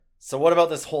So what about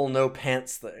this whole no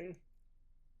pants thing?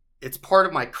 It's part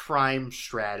of my crime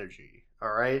strategy,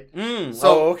 all right?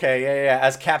 Okay, yeah.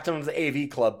 As captain of the AV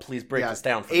club, please break this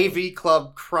down for me. AV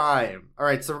club crime. All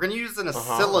right, so we're going to use an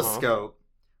oscilloscope,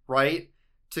 right,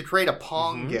 to create a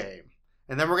Pong game.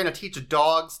 And then we're going to teach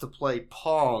dogs to play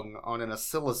Pong on an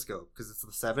oscilloscope, because it's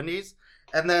the 70s.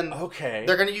 And then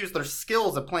they're going to use their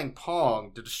skills at playing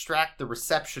Pong to distract the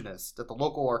receptionist at the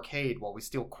local arcade while we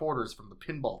steal quarters from the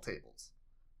pinball tables.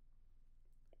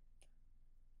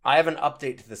 I have an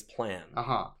update to this plan.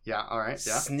 Yeah, all right,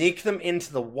 yeah. Sneak them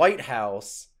into the White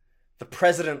House. The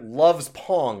president loves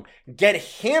Pong. Get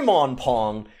him on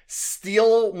Pong.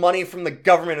 Steal money from the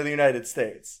government of the United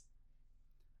States.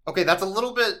 Okay, that's a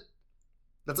little bit...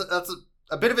 That's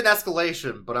a bit of an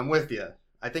escalation, but I'm with you.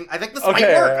 I think this might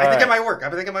work. I think it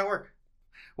might work.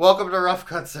 Welcome to Rough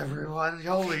Cuts, everyone.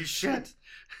 Holy shit.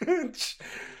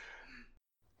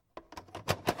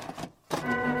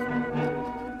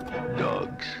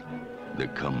 Dogs, they're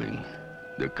coming.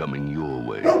 They're coming your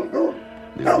way.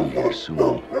 They'll be here soon.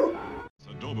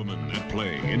 A Doberman at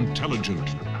play,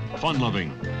 intelligent,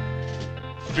 fun-loving,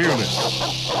 fearless.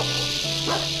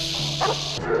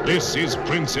 This is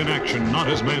Prince in action, not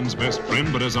as man's best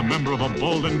friend, but as a member of a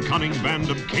bold and cunning band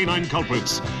of canine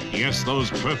culprits. Yes, those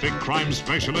perfect crime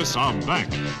specialists are back.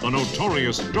 The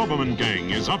notorious Doberman gang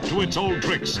is up to its old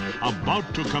tricks,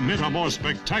 about to commit a more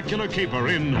spectacular caper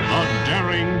in The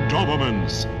Daring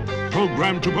Dobermans.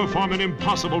 Programmed to perform an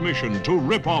impossible mission to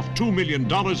rip off $2 million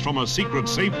from a secret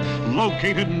safe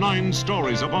located 9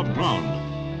 stories above ground.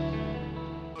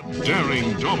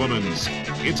 Daring Dobermans.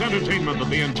 It's entertainment that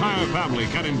the entire family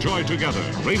can enjoy together.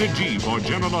 Rated G for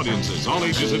general audiences. All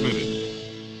ages admitted.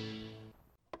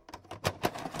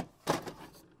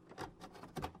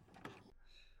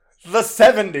 The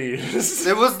 70s.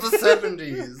 It was the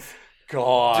 70s.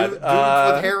 God. Dudes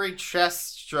with hairy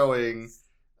chests showing.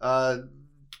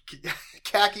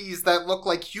 Khakis that look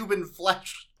like human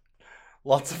flesh.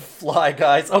 Lots of fly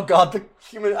guys. Oh god,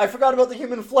 I forgot about the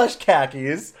human flesh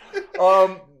khakis.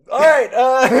 Alright,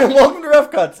 welcome to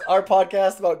Rough Cuts, our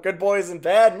podcast about good boys and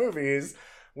bad movies,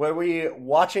 where we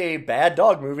watch a bad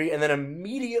dog movie and then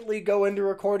immediately go into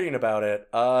recording about it.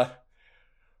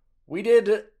 We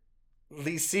did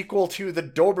the sequel to the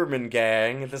Doberman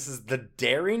Gang. This is The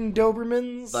Daring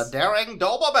Dobermans? The Daring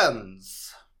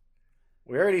Dobermans.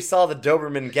 We already saw the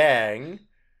Doberman Gang.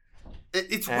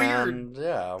 It's weird.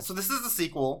 Yeah. So this is a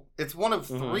sequel. It's one of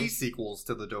 3 sequels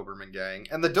to the Doberman Gang.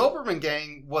 And the Doberman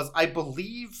Gang was, I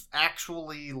believe,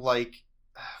 actually, like...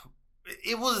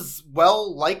 It was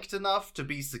well-liked enough to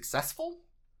be successful?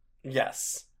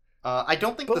 Yes. I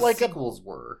don't think the sequels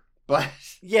were, but...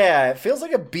 Yeah, it feels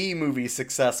like a B-movie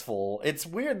successful. It's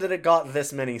weird that it got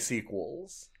this many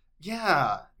sequels.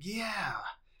 Yeah.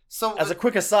 So, as a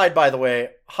quick aside, by the way,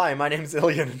 hi, my name's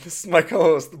Ilian, and this is my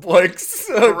co-host, the Boinks.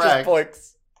 Correct. Just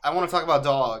Boinks. I want to talk about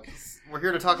dogs. We're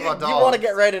here to talk about dogs. You want to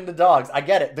get right into dogs. I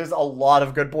get it. There's a lot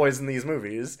of good boys in these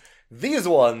movies. These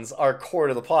ones are core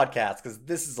to the podcast, because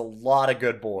this is a lot of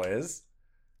good boys.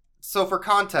 So for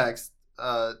context,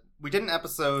 we did an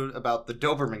episode about the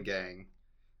Doberman Gang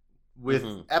with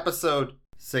episode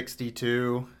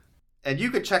 62. And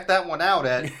you could check that one out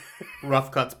at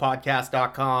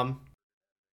roughcutspodcast.com.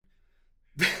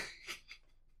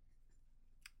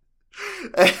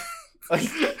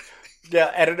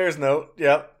 Yeah, editor's note.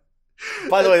 Yep.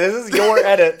 By the way, this is your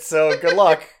edit, so good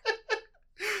luck.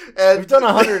 And we've done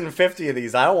 150 of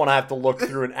these. I don't want to have to look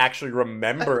through and actually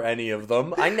remember any of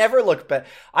them. I never look back.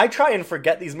 I try and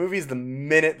forget these movies the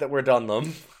minute that we're done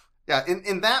them. Yeah,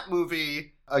 in that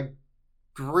movie, a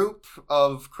group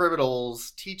of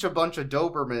criminals teach a bunch of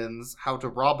Dobermans how to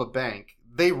rob a bank.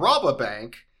 They rob a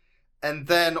bank, and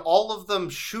then all of them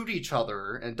shoot each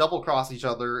other and double-cross each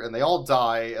other, and they all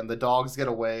die, and the dogs get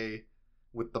away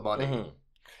with the money.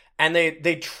 And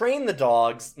they train the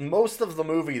dogs. Most of the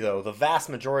movie, though, the vast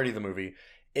majority of the movie,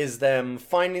 is them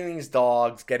finding these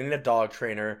dogs, getting a dog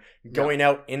trainer, going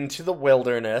out into the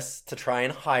wilderness to try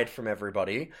and hide from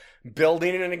everybody,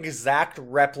 building an exact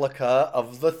replica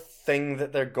of the thing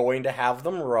that they're going to have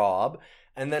them rob,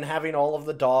 and then having all of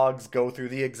the dogs go through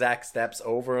the exact steps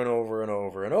over and over and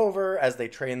over and over as they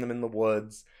train them in the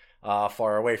woods,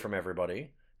 far away from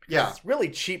everybody. Yeah. It's really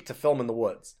cheap to film in the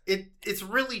woods. It's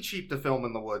really cheap to film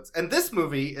in the woods. And this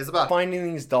movie is about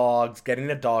finding these dogs, getting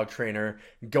a dog trainer,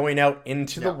 going out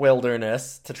into the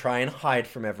wilderness to try and hide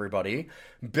from everybody,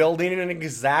 building an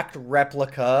exact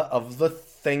replica of the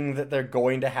thing that they're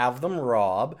going to have them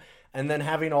rob, and then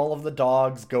having all of the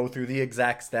dogs go through the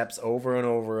exact steps over and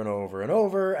over and over and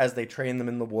over as they train them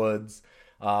in the woods,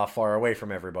 far away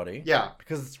from everybody. Yeah.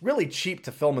 Because it's really cheap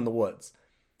to film in the woods.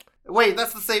 Wait,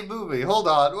 that's the same movie. Hold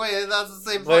on. Wait, that's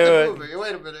the same fucking movie.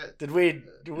 Wait a minute. Did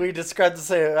we describe the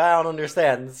same? I don't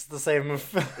understand. It's the same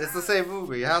movie. It's the same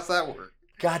movie. How's that work?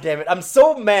 God damn it. I'm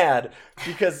so mad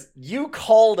because you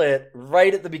called it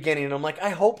right at the beginning and I'm like, I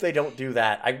hope they don't do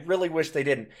that. I really wish they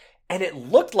didn't. And it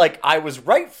looked like I was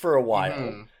right for a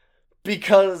while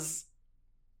because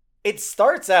it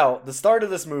starts out, the start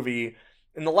of this movie,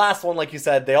 in the last one, like you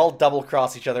said, they all double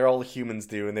cross each other, all the humans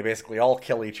do, and they basically all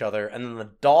kill each other, and then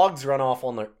the dogs run off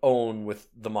on their own with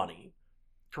the money.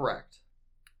 Correct.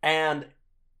 And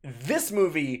this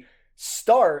movie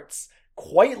starts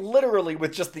quite literally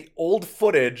with just the old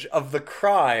footage of the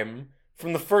crime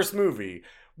from the first movie,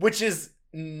 which is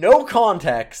no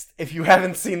context if you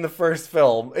haven't seen the first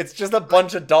film. It's just a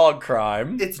bunch of dog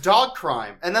crime. It's dog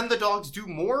crime, and then the dogs do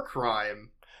more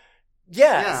crime.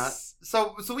 Yes. Yeah.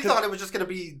 So we thought it was just going to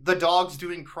be the dogs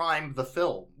doing crime, the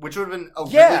film, which would have been a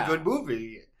really good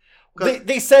movie.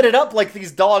 They set it up like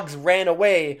these dogs ran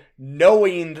away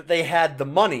knowing that they had the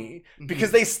money, because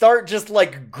they start just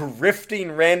like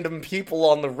grifting random people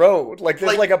on the road. Like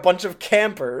there's like a bunch of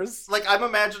campers. Like I'm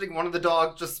imagining one of the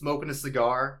dogs just smoking a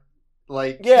cigar.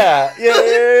 Like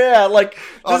yeah. Like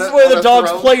this is where the dogs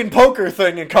playing poker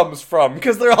thing comes from,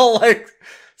 because they're all like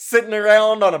sitting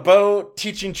around on a boat,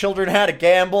 teaching children how to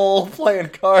gamble, playing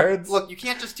cards. Look, you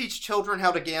can't just teach children how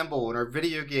to gamble in our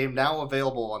video game now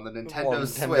available on the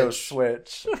Nintendo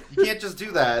Switch. You can't just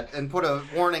do that and put a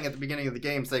warning at the beginning of the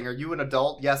game saying, are you an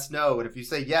adult? Yes, no. And if you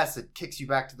say yes, it kicks you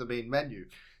back to the main menu.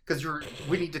 Because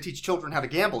we need to teach children how to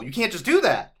gamble. You can't just do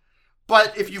that.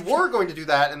 But if you were going to do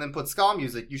that and then put ska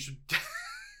music, you should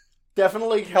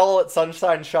definitely call it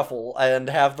Sunshine Shuffle and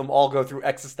have them all go through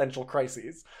existential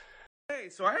crises. Hey,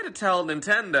 so I had to tell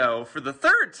Nintendo for the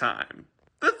third time,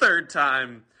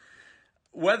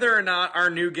 whether or not our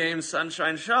new game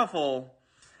Sunshine Shuffle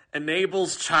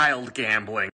enables child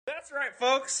gambling. That's right,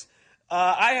 folks.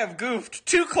 I have goofed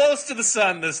too close to the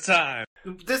sun this time.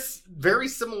 This, very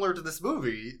similar to this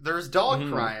movie, there's dog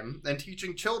crime and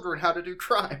teaching children how to do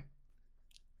crime.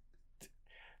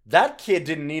 That kid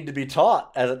didn't need to be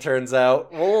taught, as it turns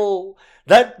out. Well,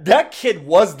 that kid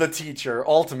was the teacher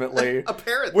ultimately,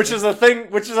 apparently, which is a thing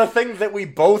that we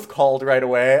both called right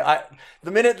away.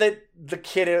 The minute that the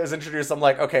kid was introduced, I'm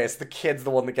like, okay, it's the kid's the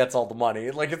one that gets all the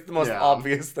money. Like it's the most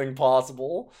obvious thing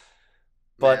possible.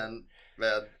 But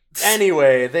man.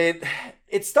 Anyway,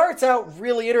 it starts out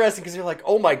really interesting because you're like,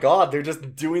 oh my god, they're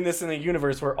just doing this in a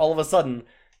universe where all of a sudden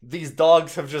these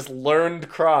dogs have just learned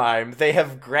crime. They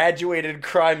have graduated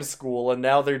crime school and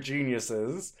now they're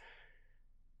geniuses.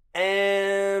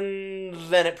 And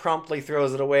then it promptly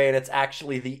throws it away and it's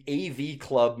actually the AV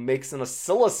Club makes an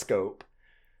oscilloscope.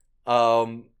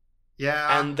 And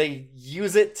they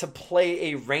use it to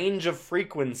play a range of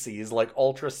frequencies, like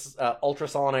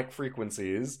ultrasonic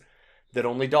frequencies that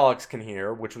only dogs can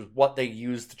hear, which was what they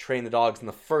used to train the dogs in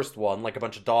the first one, like a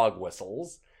bunch of dog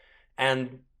whistles.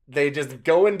 And they just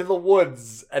go into the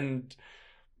woods and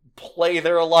play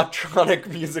their electronic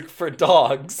music for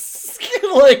dogs.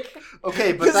 Like,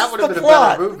 okay, but that would have been a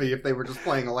better movie if they were just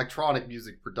playing electronic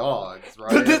music for dogs,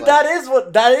 right? But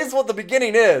that is what the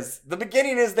beginning is. The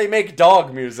beginning is they make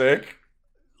dog music.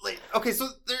 Like, okay, so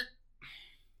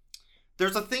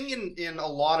there's a thing in a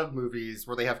lot of movies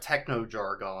where they have techno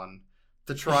jargon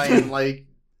to try and like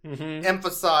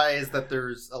emphasize that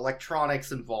there's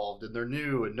electronics involved and they're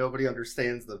new and nobody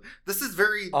understands them. This is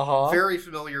very very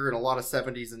familiar in a lot of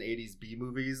 70s and 80s B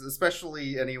movies,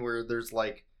 especially anywhere there's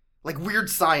like Weird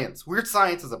Science. Weird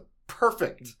Science is a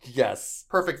perfect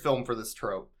film for this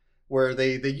trope, where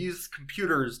they use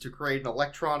computers to create an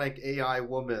electronic AI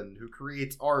woman who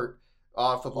creates art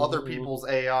off of other people's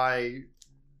AI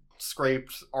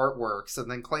scraped artworks and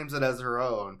then claims it as her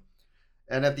own.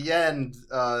 And at the end,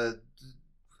 I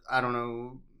don't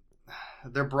know,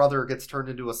 their brother gets turned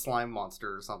into a slime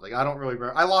monster or something. I don't really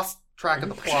remember. I lost track of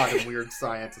the plot in Weird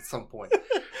Science at some point.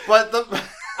 But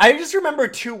I just remember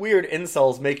two weird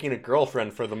incels making a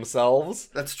girlfriend for themselves.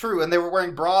 That's true, and they were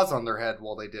wearing bras on their head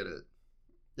while they did it.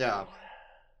 Yeah.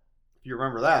 If you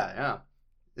remember that, yeah.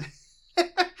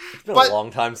 It's been a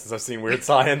long time since I've seen Weird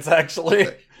Science, actually.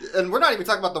 And we're not even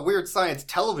talking about the Weird Science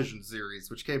television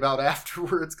series, which came out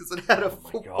afterwards, because it had a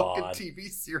full fucking TV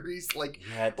series, like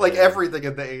everything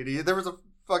in the 80s. There was a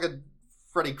fucking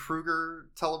Freddy Krueger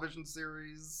television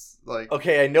series. Like,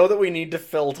 okay, I know that we need to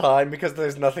fill time because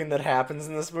there's nothing that happens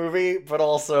in this movie, but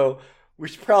also we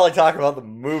should probably talk about the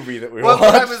movie that we watched,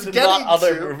 what I was getting not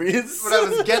other to, movies. What I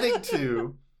was getting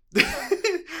to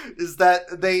is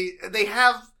that they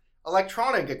have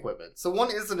electronic equipment. So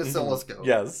one is an oscilloscope.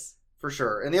 Yes. For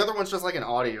sure. And the other one's just like an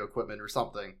audio equipment or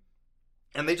something.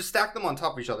 and they just stack them on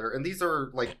top of each other. And these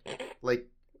are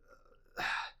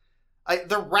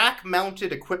they're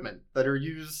rack-mounted equipment that are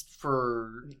used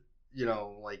for,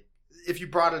 if you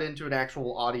brought it into an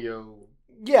actual audio.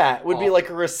 Yeah, it would be like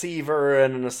a receiver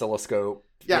and an oscilloscope.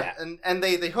 Yeah. And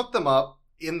they hook them up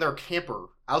in their camper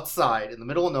outside in the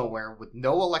middle of nowhere with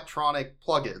no electronic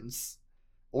plugins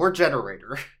or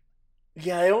generator.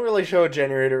 Yeah, they don't really show a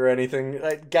generator or anything.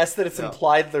 I guess that it's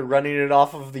implied they're running it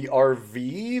off of the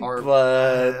RV,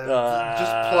 but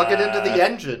just plug it into the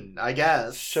engine, I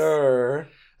guess. Sure.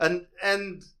 And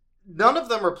none of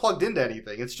them are plugged into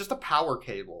anything. It's just a power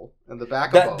cable in the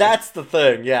back of them. That's the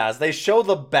thing, yeah. They show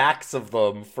the backs of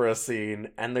them for a scene,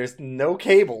 and there's no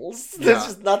cables. There's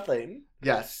just nothing.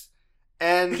 Yes.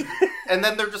 And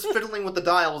then they're just fiddling with the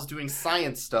dials, doing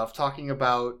science stuff, talking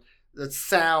about the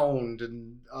sound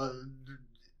and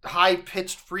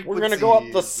high-pitched frequencies. We're going to go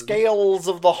up the scales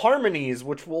of the harmonies,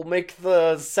 which will make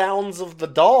the sounds of the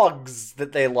dogs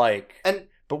that they like.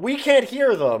 But we can't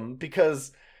hear them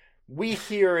because we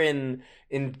hear in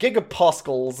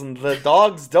gigapascals and the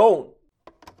dogs don't.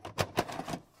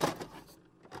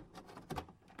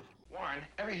 Warren,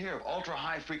 ever hear of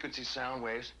ultra-high frequency sound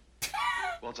waves?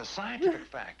 Well, it's a scientific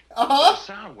fact. Uh-huh.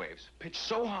 Sound waves pitch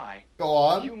so high, Go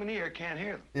on. the human ear can't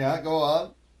hear them. Yeah, go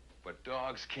on. But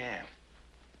dogs can.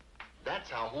 That's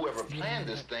how whoever planned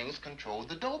this thing controlled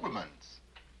the Dobermans.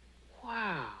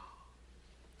 Wow.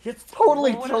 It's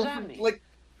totally What does that mean? like.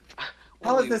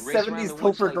 How Well, is we this race around 70s the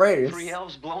woods Topher like Grace? 3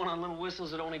 elves blowing on little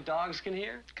whistles that only dogs can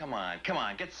hear? Come on,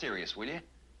 get serious, will you?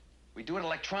 We do it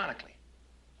electronically.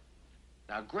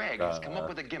 Now, Greg has come up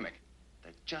with a gimmick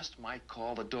that just might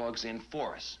call the dogs in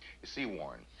for us. You see,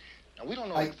 Warren, now we don't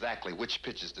know exactly which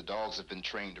pitches the dogs have been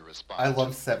trained to respond I to.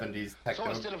 love 70s So techno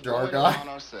instead of blowing jargon. around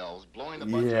ourselves, blowing a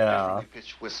bunch of Yeah. differently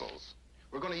pitched whistles,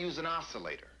 we're going to use an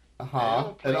oscillator. Uh-huh. And An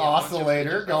it'll play a bunch of oscillator,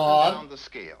 pitches go up and on. down the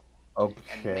scale. Okay.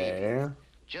 And maybe,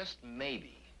 just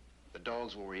maybe, the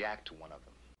dogs will react to one of them.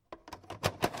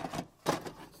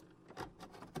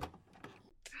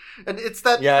 And it's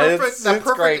that it's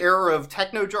perfect great. era of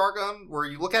techno jargon where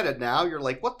you look at it now, you're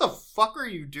like, what the fuck are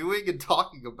you doing and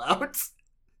talking about?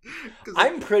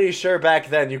 I'm pretty sure back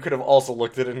then you could have also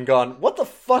looked at it and gone, what the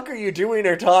fuck are you doing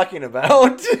or talking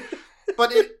about?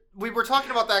 But we were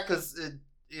talking about that because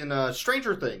in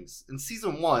Stranger Things, in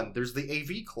season 1, there's the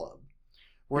AV club.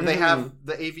 Where they have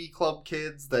the AV club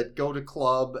kids that go to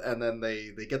club and then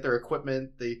they get their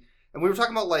equipment. And we were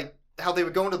talking about like how they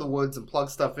would go into the woods and plug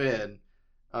stuff in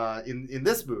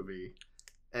this movie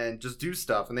and just do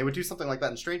stuff. And they would do something like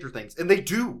that in Stranger Things. And they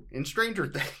do in Stranger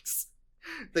Things.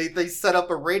 They set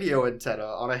up a radio antenna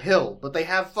on a hill, but they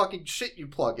have fucking shit you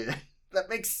plug in. That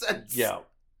makes sense. Yeah.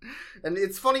 And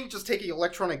it's funny just taking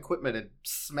electronic equipment and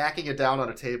smacking it down on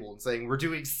a table and saying, we're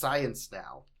doing science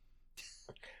now.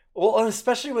 Well,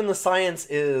 especially when the science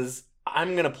is,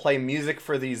 I'm going to play music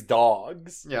for these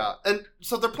dogs. Yeah, and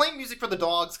so they're playing music for the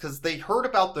dogs because they heard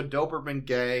about the Doberman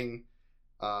gang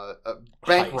bank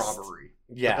Heist. robbery.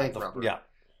 Yeah. The bank robbery. Yeah.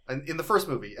 And in the first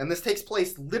movie. And this takes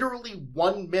place literally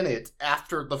 1 minute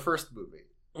after the first movie.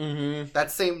 Mm-hmm. That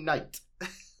same night.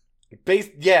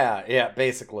 Yeah,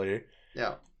 basically.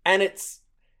 Yeah. And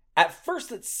at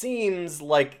first it seems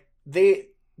like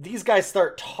these guys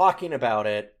start talking about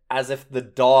it as if the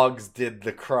dogs did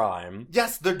the crime.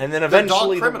 Yes, and then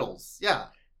eventually dog criminals. Yeah.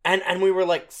 And we were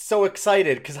like so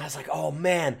excited because I was like, oh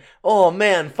man,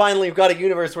 finally we've got a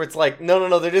universe where it's like,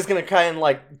 no, they're just gonna kind of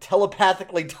like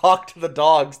telepathically talk to the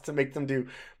dogs to make them do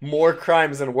more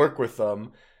crimes and work with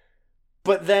them.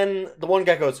 But then the one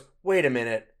guy goes, wait a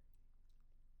minute.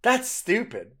 That's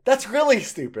stupid. That's really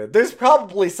stupid. There's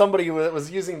probably somebody who was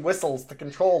using whistles to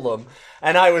control them,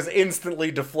 and I was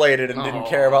instantly deflated and didn't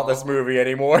care about this movie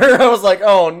anymore. I was like,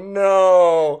 oh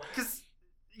no.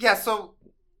 So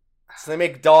they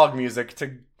make dog music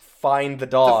to find the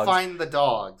dogs.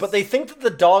 But they think that the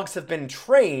dogs have been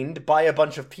trained by a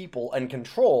bunch of people and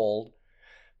controlled,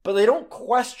 but they don't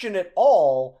question at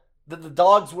all that the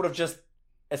dogs would have just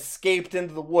escaped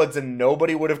into the woods and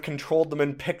nobody would have controlled them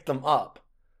and picked them up.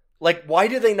 Like, why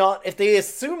do they not... If they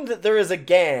assume that there is a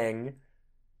gang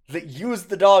that used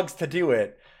the dogs to do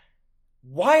it,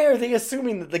 why are they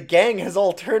assuming that the gang has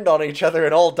all turned on each other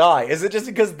and all die? Is it just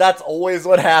because that's always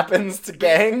what happens to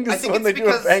gangs when they do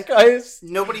a bank heist?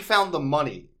 Nobody found the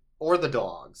money or the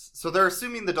dogs. So they're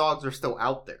assuming the dogs are still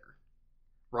out there.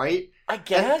 Right? I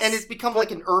guess. And it's become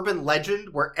like an urban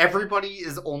legend where everybody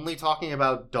is only talking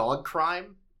about dog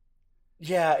crime.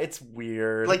 Yeah, it's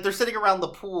weird. Like, they're sitting around the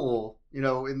pool,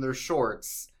 in their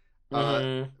shorts,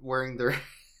 wearing their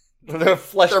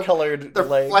flesh-colored their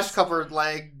legs. flesh-covered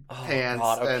leg pants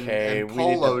and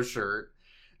polo shirt.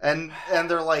 And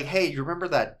they're like, hey, you remember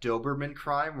that Doberman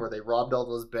crime where they robbed all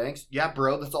those banks? Yeah,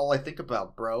 bro, that's all I think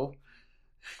about, bro.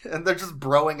 And they're just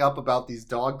broing up about these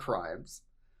dog crimes.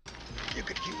 You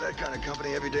could keep that kind of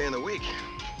company every day in the week.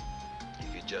 You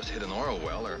could just hit an oil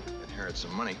well or inherit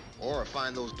some money. Or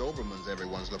find those Dobermans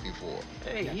everyone's looking for.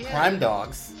 Hey, yeah. Crime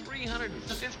dogs.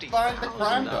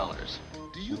 $350,000.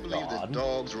 Do you believe that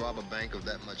dogs rob a bank of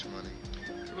that much money?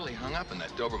 You're really hung up in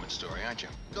that Doberman story, aren't you?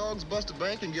 Dogs bust a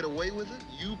bank and get away with it?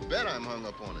 You bet I'm hung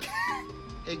up on it.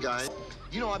 Hey, guys,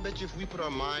 I bet you if we put our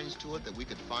minds to it that we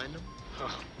could find them.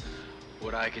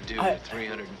 What I could do with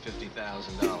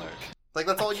 $350,000. Like,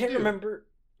 that's all you do.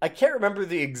 I can't remember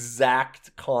the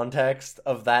exact context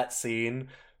of that scene,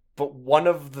 but one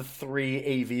of the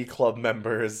 3 AV Club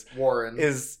members, Warren,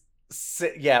 Mr.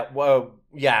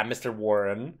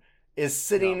 Warren, is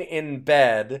sitting in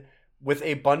bed with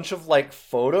a bunch of, like,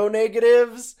 photo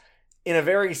negatives in a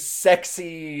very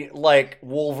sexy, like,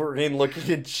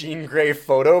 Wolverine-looking Jean Grey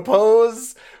photo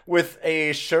pose with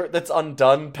a shirt that's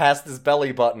undone past his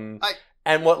belly button.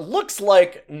 And what looks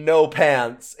like no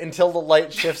pants until the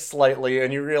light shifts slightly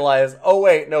and you realize, oh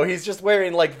wait, no, he's just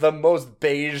wearing like the most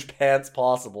beige pants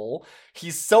possible.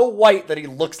 He's so white that he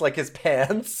looks like his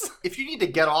pants. If you need to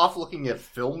get off looking at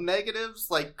film negatives,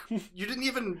 like, you didn't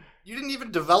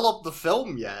even develop the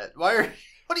film yet. What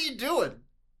are you doing?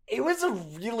 It was a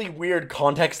really weird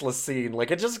contextless scene. Like,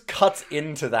 it just cuts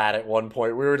into that at one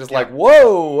point. We were just like,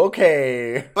 whoa,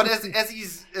 okay. But as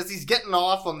he's getting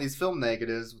off on these film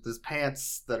negatives with his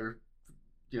pants that are,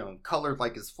 colored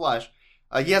like his flesh,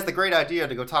 he has the great idea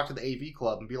to go talk to the AV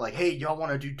Club and be like, hey, y'all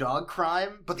want to do dog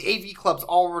crime? But the AV Club's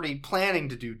already planning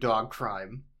to do dog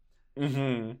crime.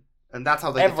 Mm-hmm. And that's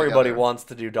how they Everybody get together. wants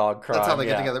to do dog crime. That's how they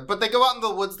get together. But they go out in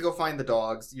the woods to go find the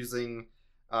dogs using...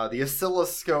 the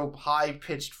oscilloscope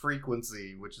high-pitched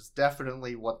frequency, which is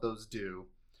definitely what those do.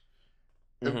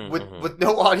 With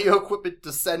no audio equipment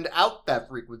to send out that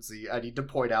frequency, I need to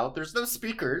point out, there's no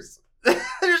speakers.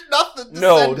 There's nothing to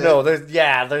send it.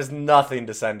 There's nothing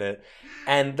to send it.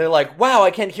 And they're like, wow,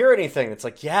 I can't hear anything. It's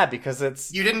like, yeah, because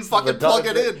it's... You didn't fucking plug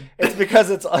it in. It's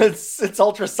because it's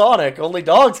ultrasonic. Only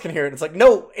dogs can hear it. It's like,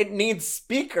 no, it needs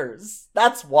speakers.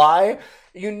 That's why.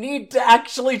 You need to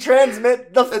actually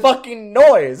transmit the fucking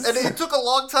noise. And it took a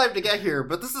long time to get here,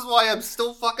 but this is why I'm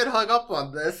still fucking hung up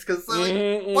on this, because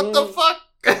what the fuck?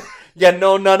 Yeah,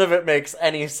 no, none of it makes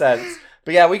any sense.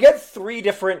 But yeah, we get 3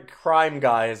 different crime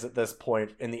guys at this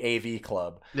point in the AV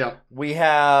Club. Yeah. We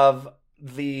have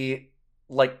the,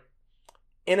 like,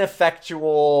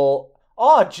 ineffectual...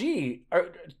 Oh, gee,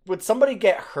 would somebody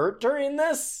get hurt during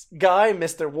this guy,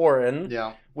 Mr. Warren?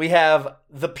 Yeah. We have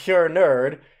the pure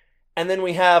nerd. And then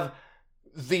we have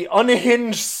the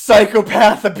unhinged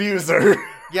psychopath abuser.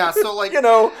 Yeah, so like...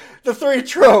 the 3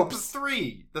 tropes.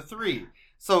 The three.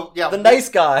 So, yeah. The nice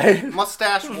guy.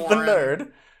 Mustache Warren. The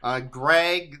nerd.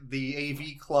 Greg, the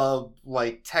AV Club,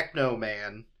 like, techno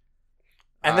man.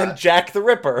 And then Jack the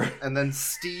Ripper. And then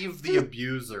Steve the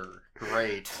abuser.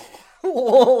 Great.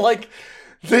 Like,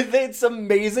 it's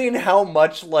amazing how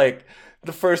much, like,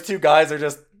 the first 2 guys are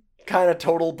just... kind of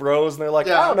total bros, and they're like,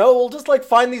 I don't know, we'll just, like,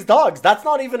 find these dogs. That's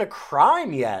not even a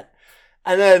crime yet.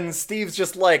 And then Steve's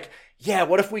just like, yeah,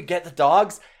 what if we get the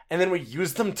dogs, and then we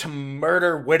use them to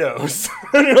murder widows?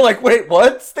 And you're like, wait,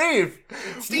 what? Steve,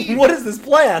 what is this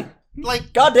plan?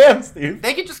 Like, goddamn, Steve.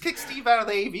 They could just kick Steve out of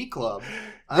the AV Club.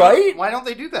 Right? Why don't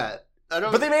they do that?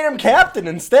 But they made him captain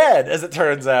instead, as it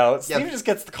turns out. Steve just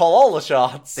gets to call all the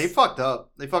shots. They fucked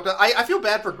up. I feel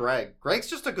bad for Greg. Greg's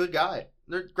just a good guy.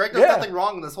 Greg does nothing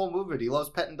wrong in this whole movie. He loves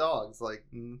petting dogs. Like,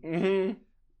 yeah,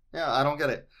 I don't get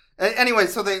it. Anyway,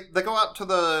 so they go out to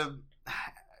the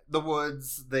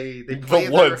woods. They play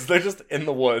the woods. They're just in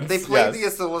the woods. They play the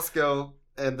oscilloscope,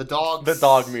 and the dogs. The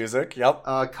dog music.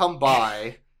 Yep. Come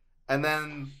by, and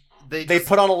then they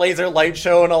put on a laser light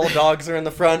show, and all the dogs are in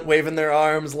the front waving their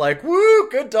arms like, "Woo,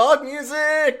 good dog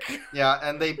music!" Yeah,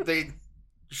 and they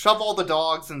shove all the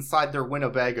dogs inside their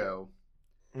Winnebago.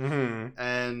 Mm-hmm.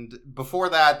 And before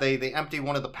that, they empty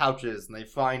one of the pouches and they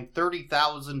find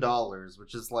 $30,000,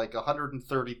 which is like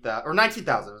 $130,000 or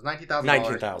 $19,000. It was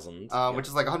 $19,000. $19,000, which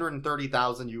is like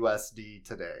 $130,000 USD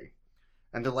today.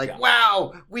 And they're like,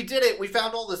 "Wow, we did it! We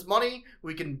found all this money.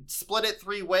 We can split it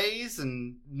 3 ways,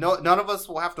 and none of us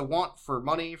will have to want for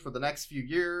money for the next few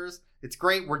years. It's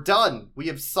great. We're done. We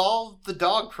have solved the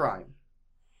dog crime."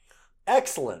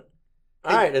 Excellent.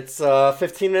 All right, it's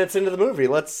 15 minutes into the movie.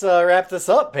 Let's wrap this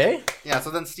up, eh? Yeah, so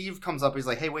then Steve comes up. He's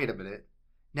like, hey, wait a minute.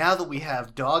 Now that we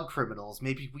have dog criminals,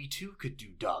 maybe we too could do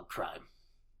dog crime.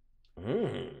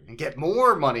 And get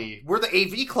more money. We're the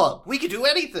AV Club. We could do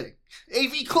anything.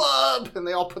 AV Club! And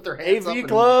they all put their hands up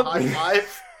and high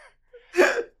five.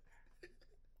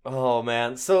 Oh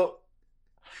man, so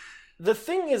the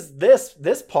thing is,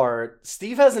 this part,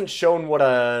 Steve hasn't shown what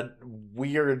a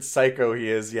weird psycho he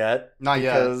is yet. Not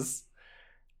because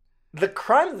the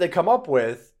crime that they come up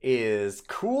with is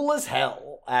cool as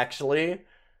hell, actually.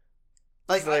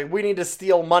 Like, we need to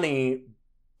steal money,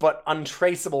 but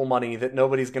untraceable money that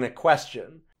nobody's gonna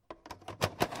question.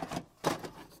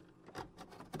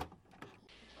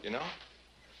 You know,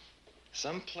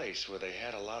 some place where they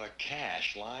had a lot of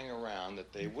cash lying around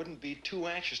that they wouldn't be too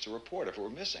anxious to report if it were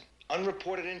missing.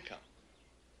 Unreported income.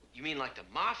 You mean like the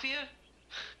mafia?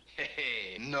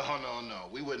 Hey. No.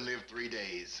 We wouldn't live 3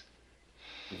 days.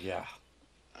 Yeah.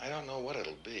 I don't know what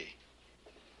it'll be.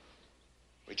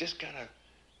 We just gotta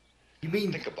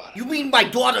think about it. You mean my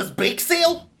daughter's bake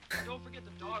sale? Don't forget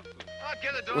the dog food.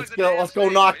 Let's go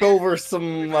knock over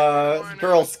some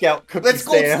Girl Scout cookie Let's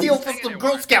go stands. steal from some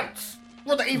Girl Scouts.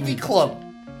 We're the AV club.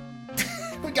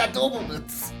 We got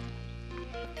Dobermans.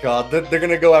 God, they're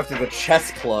gonna go after the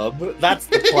chess club. That's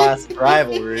the classic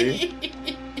rivalry.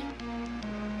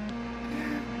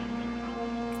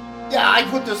 Yeah, I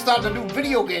put to start a new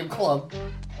video game club.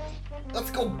 Let's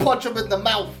go punch him in the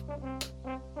mouth.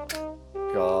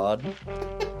 God.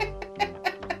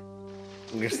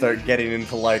 I'm gonna start getting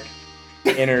into, like,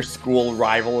 inter-school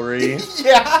rivalry.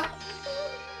 Yeah.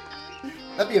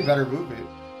 That'd be a better movie.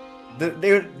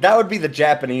 That would be the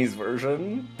Japanese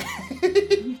version.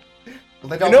 Well,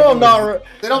 they don't I'm not...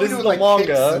 They don't this do is like the manga.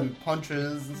 kicks and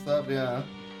punches and stuff, yeah.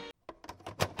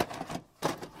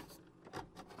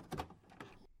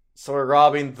 So we're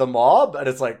robbing the mob? And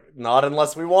it's like, not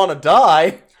unless we want to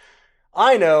die.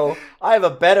 I know. I have a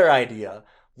better idea.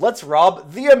 Let's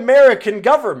rob the American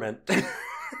government.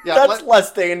 Yeah, That's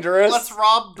less dangerous. Let's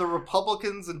rob the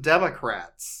Republicans and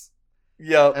Democrats.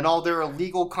 Yep. And all their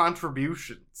illegal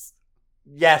contributions.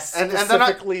 Yes, And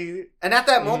specifically... And at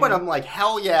that moment, I'm like,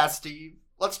 hell yeah, Steve.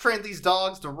 Let's train these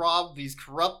dogs to rob these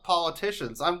corrupt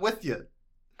politicians. I'm with you.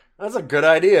 That's a good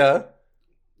idea.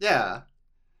 Yeah.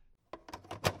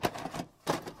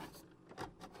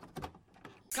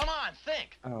 Come on,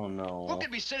 think. Oh, no. Who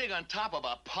could be sitting on top of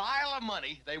a pile of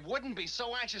money they wouldn't be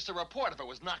so anxious to report if it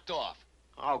was knocked off?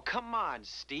 Oh, come on,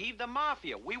 Steve. The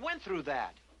mafia. We went through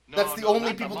that. No, That's the only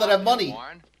not people the that have mafia, money.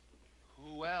 Warren.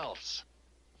 Who else?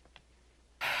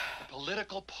 The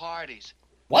political parties.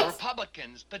 What? The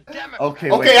Republicans, the Democrats.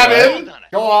 Okay, Okay, I'm in.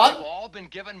 Go on. They've all been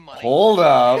given money. Hold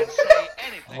up. Can't say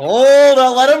anything Hold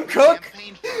up, let him cook.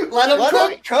 Campaign funds. Let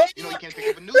him cook. You know you can't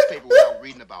pick up a newspaper without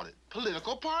reading about it.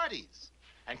 Political parties.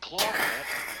 And Claudia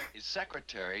is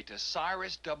secretary to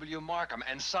Cyrus W. Markham.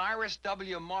 And Cyrus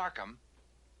W. Markham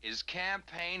is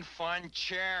campaign fund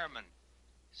chairman.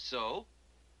 So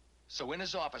in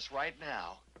his office right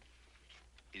now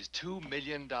is $2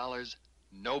 million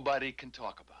nobody can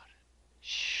talk about it.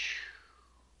 Shh.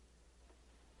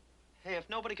 Hey, if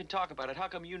nobody can talk about it, how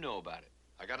come you know about it?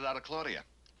 I got it out of Claudia,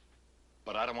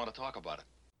 but I don't want to talk about it.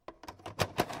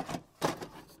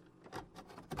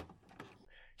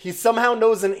 He somehow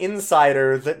knows an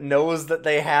insider that knows that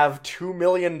they have $2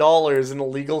 million in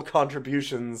illegal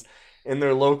contributions in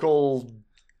their local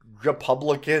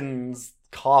Republicans'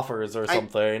 coffers or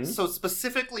something. So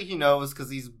specifically he knows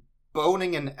because he's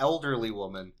boning an elderly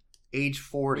woman, age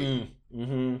 40.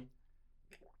 Mm-hmm.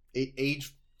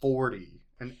 Age 40.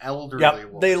 An elderly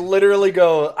woman. They literally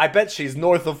go, I bet she's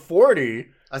north of 40.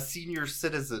 A senior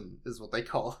citizen is what they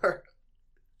call her.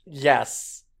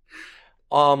 Yes.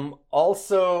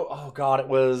 Also, oh god, it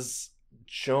was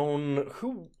Joan,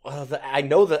 who, I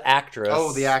know the actress.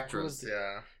 Oh, the actress,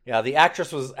 yeah. Yeah, the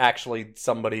actress was actually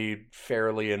somebody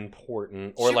fairly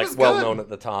important, or She like was well good. known at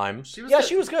the time. She was yeah, good.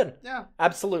 she was good. Yeah.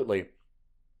 Absolutely.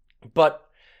 But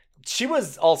she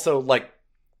was also like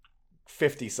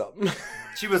 50-something.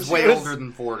 She was way older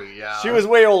than 40, yeah. She was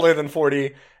way older than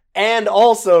 40. And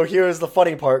also, here's the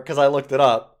funny part, because I looked it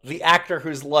up. The actor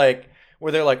who's like,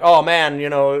 where they're like, oh man, you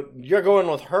know, you're going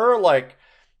with her? Like,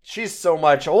 she's so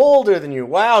much older than you.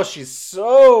 Wow, she's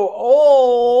so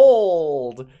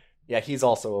old. Yeah, he's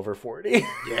also over 40.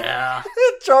 Yeah.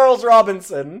 Charles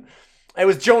Robinson. It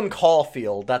was Joan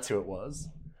Caulfield. That's who it was.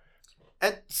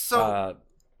 And so...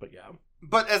 but yeah.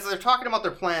 But as they're talking about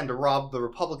their plan to rob the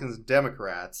Republicans and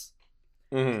Democrats,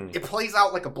 it plays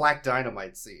out like a Black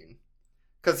Dynamite scene.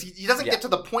 Because he doesn't get to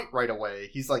the point right away.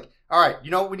 He's like, alright, you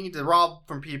know, we need to rob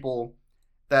from people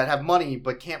that have money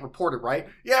but can't report it, right?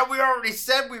 Yeah, we already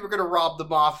said we were going to rob the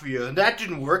mafia, and that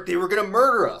didn't work. They were going to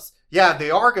murder us. Yeah,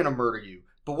 they are going to murder you.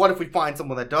 But what if we find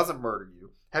someone that doesn't murder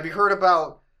you? Have you heard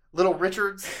about Little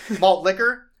Richard's malt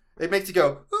liquor? It makes you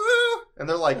go, ooh. And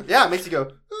they're like, yeah, it makes you go,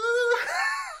 ooh.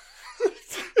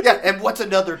 Yeah, and what's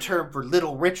another term for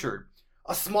Little Richard?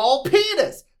 A small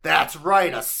penis. That's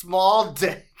right, a small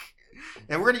dick.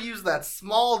 And we're going to use that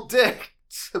small dick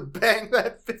to bang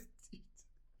that 50.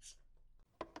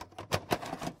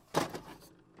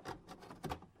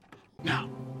 Now,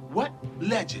 what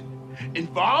legend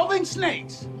involving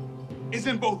snakes is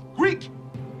in both Greek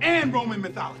and Roman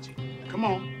mythology? Come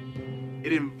on.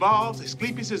 It involves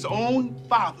Asclepius' own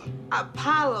father.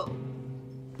 Apollo.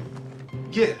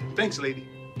 Yeah, thanks, lady.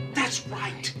 That's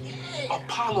right.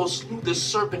 Apollo slew the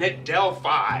serpent at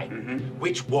Delphi,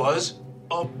 which was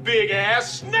a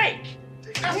big-ass snake.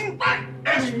 That's right.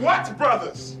 And what,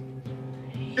 brothers,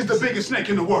 is the biggest snake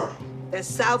in the world? The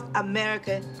South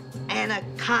American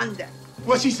anaconda.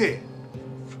 What she said?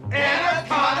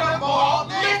 Anaconda malt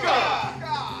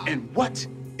liquor. And what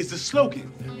is the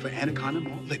slogan for Anaconda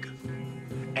malt liquor?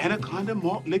 Anaconda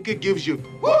malt liquor gives you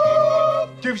woo!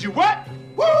 Gives you what?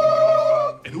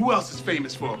 Woo! And who else is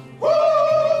famous for? Woo!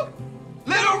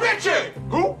 Little Richard.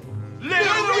 Who?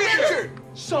 Little Richard.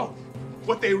 So,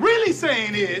 what they really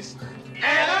saying is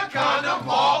Anaconda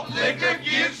malt liquor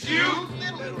gives you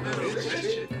Little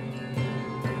Richard.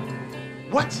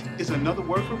 What is another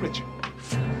word for Richard?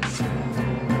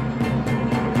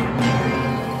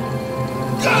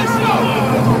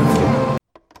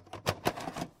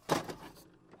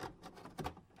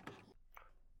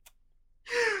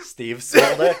 Steve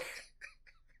Small Dick.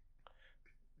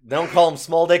 Don't call him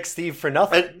Small Dick Steve for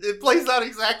nothing. It plays out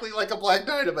exactly like a Black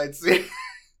Dynamite scene.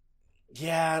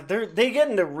 Yeah, they get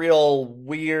into real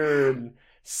weird,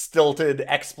 stilted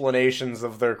explanations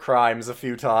of their crimes a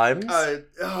few times.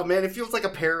 Oh man, it feels like a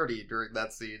parody during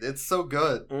that scene. It's so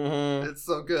good. Mm-hmm. It's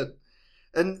so good.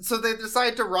 And so they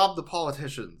decide to rob the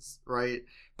politicians, right?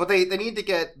 But they need to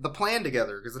get the plan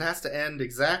together, because it has to end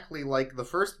exactly like the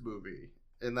first movie,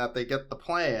 in that they get the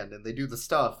plan, and they do the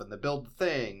stuff, and they build the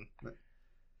thing.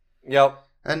 Yep.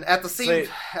 And at the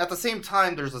same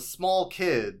time, there's a small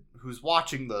kid who's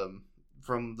watching them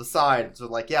from the side. So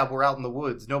like, yeah, we're out in the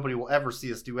woods. Nobody will ever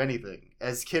see us do anything.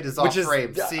 As kid is off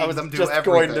frame, seeing them do everything. I was just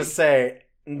going to say,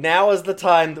 now is the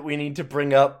time that we need to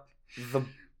bring up the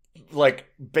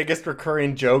biggest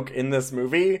recurring joke in this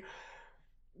movie.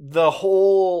 The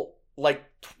whole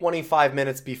 25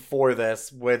 minutes before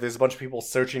this, where there's a bunch of people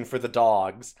searching for the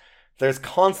dogs, there's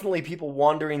constantly people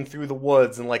wandering through the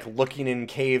woods and looking in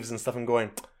caves and stuff and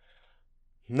going,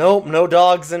 nope, no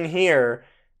dogs in here.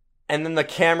 And then the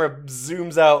camera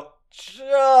zooms out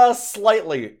just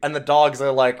slightly, and the dogs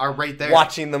are right there,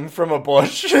 watching them from a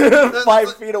bush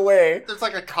 5 feet away. There's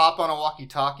a cop on a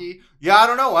walkie-talkie. Yeah, I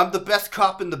don't know. I'm the best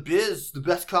cop in the biz, the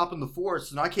best cop in the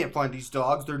force, and I can't find these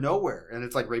dogs. They're nowhere. And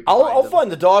it's right behind I'll them.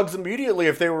 find the dogs immediately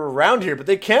if they were around here, but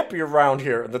they can't be around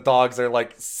here. And the dogs are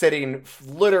sitting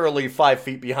literally 5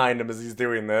 feet behind him as he's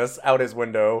doing this, out his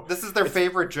window. This is their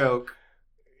favorite joke.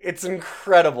 It's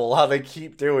incredible how they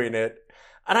keep doing it.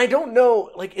 And I don't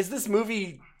know, is this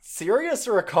movie serious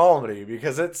or a comedy?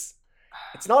 Because it's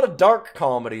not a dark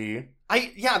comedy.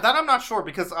 That I'm not sure,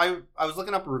 because I was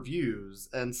looking up reviews,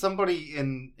 and somebody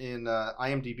in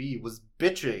IMDb was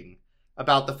bitching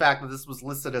about the fact that this was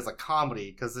listed as a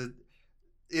comedy, because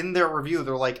in their review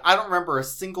they're like, I don't remember a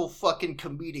single fucking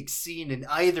comedic scene in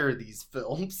either of these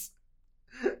films.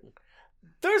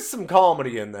 There's some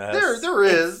comedy in this. There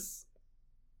is.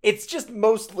 It's just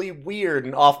mostly weird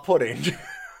and off-putting.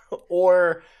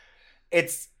 Or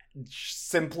it's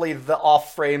simply the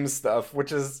off-frame stuff,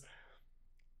 which is,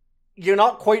 you're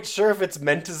not quite sure if it's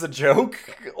meant as a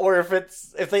joke or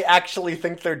if they actually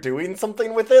think they're doing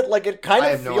something with it. It kind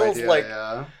of feels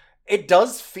it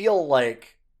does feel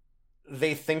like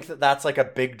they think that that's a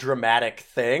big dramatic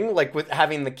thing, with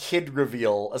having the kid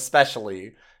reveal,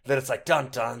 especially, that it's dun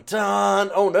dun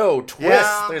dun, oh no,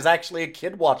 twist, there's actually a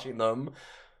kid watching them.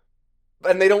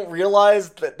 And they don't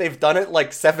realize that they've done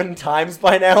it 7 times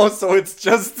by now, so it's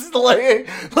just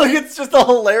it's just a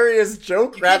hilarious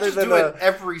joke rather than do it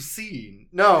every scene.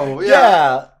 No,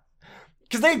 yeah,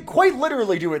 because they quite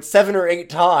literally do it 7 or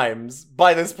 8 times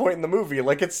by this point in the movie.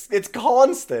 It's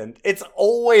constant. It's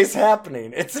always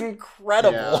happening. It's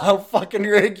incredible how fucking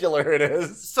regular it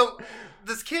is. So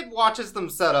this kid watches them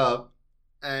set up,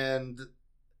 and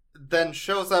then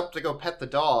shows up to go pet the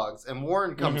dogs, and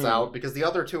Warren comes out because the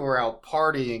other two are out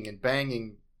partying and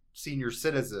banging senior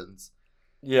citizens.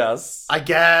 Yes. I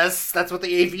guess that's what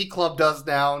the AV Club does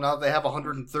now that they have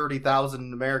 $130,000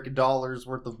 American dollars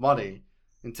worth of money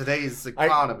in today's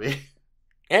economy.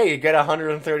 You get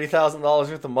 $130,000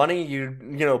 worth of money,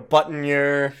 you button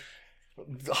your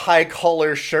high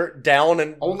collar shirt down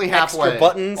and only halfway. Extra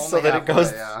buttons only so that halfway, it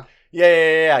goes...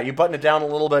 Yeah. You button it down a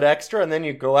little bit extra, and then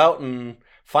you go out and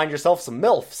find yourself some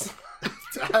MILFs.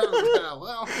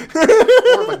 Well,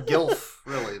 more of a gilf,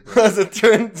 really. But, as it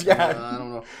turns, I don't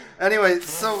know. Anyway,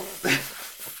 so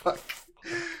fuck.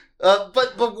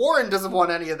 But Warren doesn't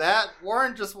want any of that.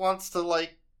 Warren just wants to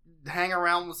like hang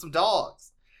around with some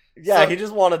dogs. Yeah, so, he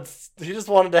just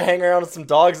wanted to hang around with some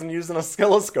dogs and use an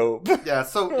oscilloscope. Yeah,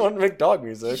 so he wanted to make dog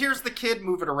music. He hears the kid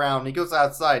moving around. He goes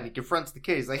outside and he confronts the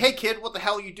kid. He's like, "Hey kid, what the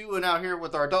hell are you doing out here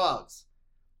with our dogs?"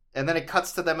 And then it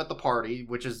cuts to them at the party,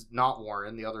 which is not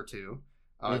Warren, the other two,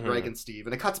 Greg and Steve.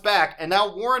 And it cuts back, and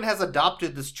now Warren has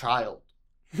adopted this child.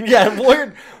 Yeah,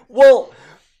 Warren. Well,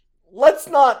 let's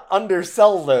not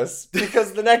undersell this,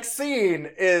 because the next scene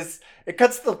is it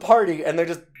cuts to the party, and they're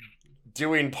just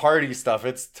doing party stuff.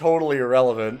 It's totally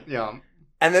irrelevant. Yeah.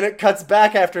 And then it cuts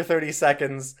back after 30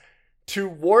 seconds to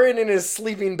Warren in his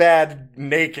sleeping bag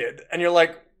naked. And you're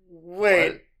like,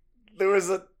 wait, what? There was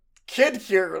a kid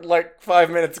here like 5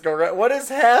 minutes ago, right? What is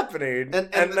happening?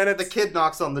 And then the kid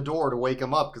knocks on the door to wake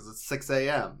him up because it's 6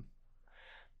 a.m.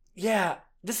 Yeah,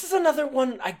 this is another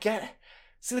one I get.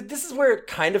 See, like, this is where it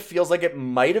kind of feels like it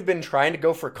might have been trying to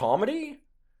go for comedy.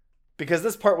 Because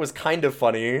this part was kind of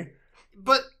funny.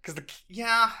 But, Because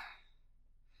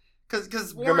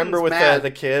Warren's remember with mad. The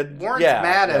kid? Warren's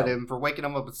mad at him for waking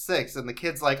him up at 6, and the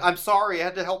kid's like, "I'm sorry, I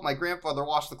had to help my grandfather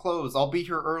wash the clothes. I'll be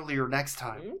here earlier next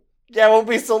time." Yeah, it won't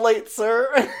be so late,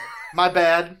 sir. My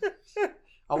bad.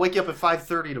 I'll wake you up at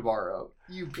 5:30 tomorrow.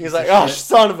 You piece He's like, of "Oh, shit.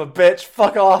 son of a bitch,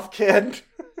 fuck off, kid."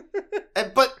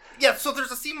 But, yeah, so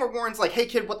there's a scene where Warren's like, "Hey,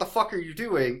 kid, what the fuck are you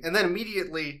doing?" And then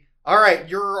immediately, "Alright,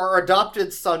 you're our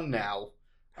adopted son now.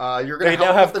 You're gonna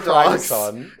help have with the crime dogs."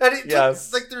 Son. And it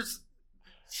yes. like,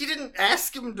 she didn't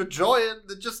ask him to join,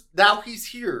 just now he's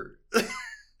here.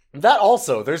 That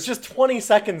also, there's just 20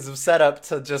 seconds of setup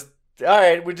to just,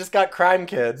 alright, we just got crime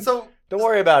kid. So don't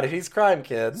worry about it, he's crime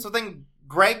kid. So then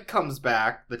Greg comes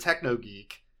back, the techno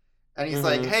geek, and he's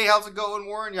like, "Hey, how's it going,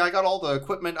 Warren? Yeah, I got all the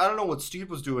equipment. I don't know what Steve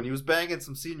was doing. He was banging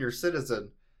some senior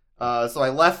citizen. So I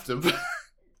left him."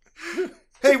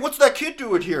 "Hey, what's that kid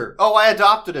doing here?" "Oh, I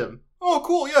adopted him." "Oh,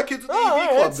 cool. Yeah, kid's in the AV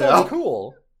club that sounds now."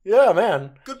 Cool. Yeah,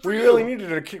 man. Good for we you. really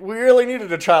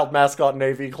needed a child mascot in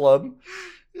AV club.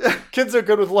 Kids are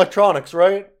good with electronics,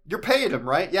 right? You're paying him,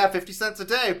 right? Yeah, 50 cents a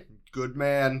day. Good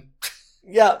man.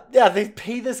 Yeah, they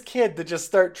pay this kid to just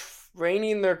start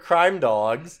training their crime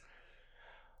dogs.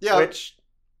 Yeah. Which,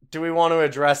 do we want to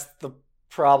address the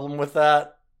problem with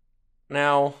that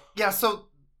now? Yeah, so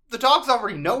the dogs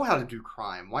already know how to do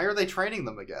crime. Why are they training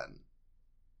them again?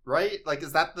 Right? Like,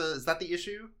 is that the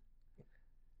issue?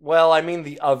 Well, I mean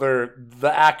the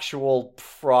actual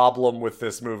problem with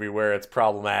this movie where it's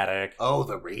problematic. Oh,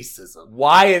 the racism.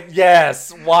 Why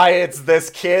it's this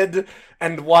kid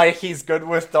and why he's good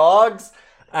with dogs.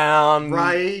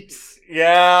 Right.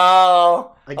 Yeah.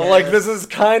 I'm like, this is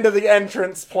kind of the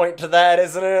entrance point to that,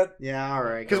 isn't it? Yeah,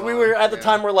 alright. Because we were, at the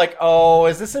time, we're like, oh,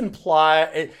 is this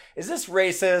implied? Is this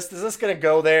racist? Is this going to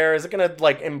go there? Is it going to,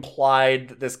 like, imply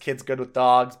that this kid's good with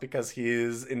dogs because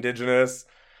he's indigenous?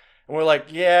 And we're like,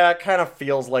 yeah, it kind of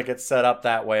feels like it's set up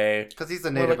that way. Because he's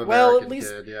a Native American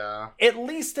kid, yeah. At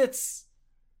least it's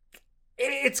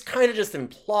kind of just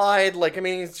implied. Like, I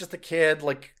mean, he's just a kid.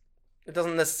 Like, it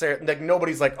doesn't necessarily, like,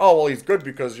 nobody's like, oh, well, he's good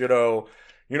because, you know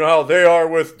how they are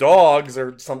with dogs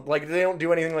or something. Like, they don't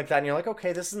do anything like that. And you're like,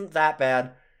 okay, this isn't that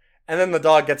bad. And then the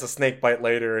dog gets a snake bite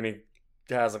later and he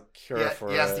has a cure for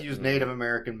it. He has to use Native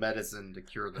American medicine to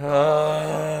cure the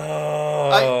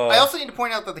dog. I also need to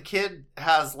point out that the kid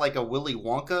has like a Willy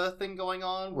Wonka thing going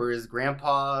on where his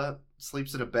grandpa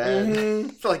sleeps in a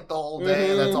bed for like the whole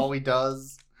day and that's all he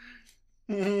does.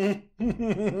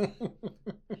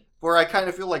 Where I kind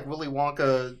of feel like Willy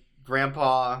Wonka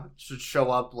grandpa should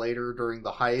show up later during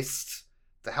the heist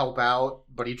to help out,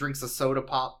 but he drinks a soda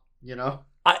pop, you know?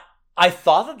 I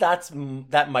thought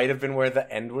that might have been where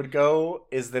the end would go,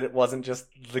 is that it wasn't just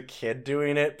the kid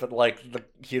doing it, but like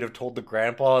he'd have told the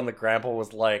grandpa, and the grandpa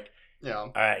was like, yeah,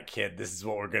 all right, kid, this is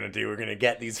what we're gonna do. We're gonna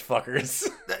get these fuckers.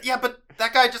 Yeah, but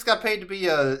that guy just got paid to be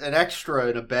an extra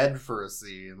in a bed for a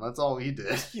scene. That's all he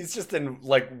did. He's just in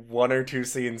like 1 or 2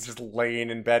 scenes just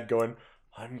laying in bed going,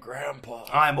 I'm grandpa.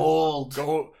 I'm old.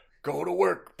 Go to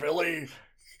work, Billy.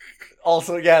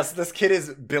 Also, yes, this kid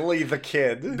is Billy the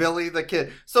Kid. Billy the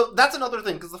Kid. So that's another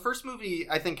thing, because the first movie,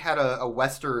 I think, had a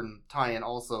Western tie-in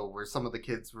also, where some of the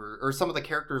kids were, or some of the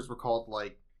characters were called,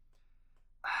 like,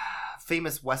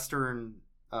 famous Western,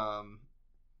 I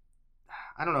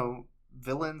don't know,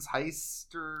 villains,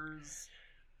 heisters.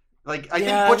 Like, I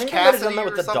think Butch Cassidy or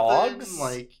with something. The dogs?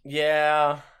 Like,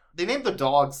 yeah. They named the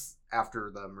dogs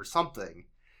after them or something.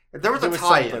 There was a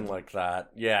tie-in. Something like that,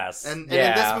 yes. And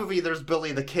in this movie, there's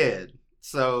Billy the Kid.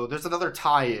 So there's another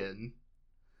tie-in.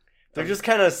 They're just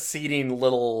kind of seeding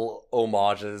little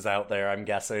homages out there, I'm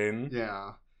guessing.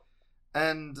 Yeah.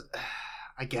 And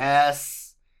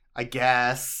I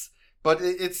guess. But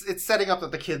it's setting up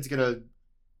that the kid's gonna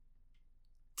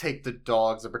take the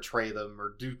dogs or betray them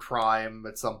or do crime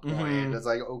at some point. Mm-hmm. It's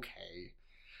like, okay.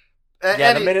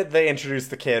 The minute they introduced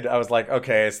the kid, I was like,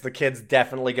 okay, so the kid's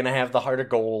definitely gonna have the heart of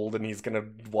gold and he's gonna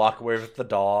walk away with the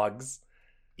dogs.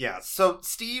 Yeah, so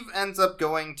Steve ends up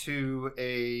going to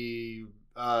a,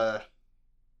 I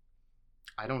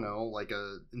don't know, like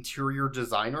a interior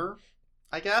designer,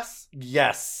 I guess?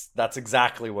 Yes, that's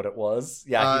exactly what it was.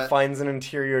 Yeah, he finds an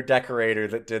interior decorator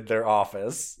that did their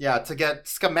office. Yeah, to get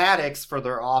schematics for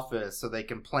their office so they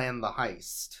can plan the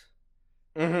heist.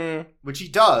 Mm-hmm. Which he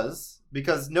does,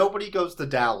 because nobody goes to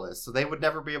Dallas, so they would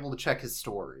never be able to check his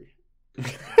story.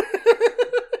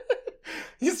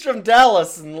 He's from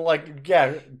Dallas, and like,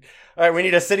 yeah, all right, we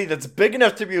need a city that's big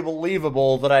enough to be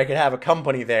believable that I could have a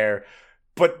company there,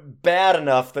 but bad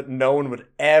enough that no one would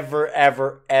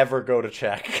ever go to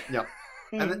check. Yep.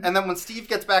 And then when Steve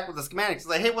gets back with the schematics, he's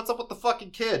like, hey, what's up with the fucking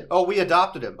kid? Oh, we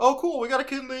adopted him. Oh, cool, we got a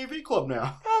kid in the AV club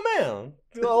now. Oh, man,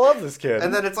 I love this kid.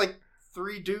 And then it's like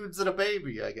 3 dudes and a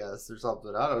baby, I guess, or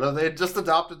something. I don't know, they had just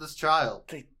adopted this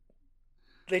child.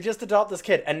 They just adopt this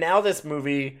kid, and now this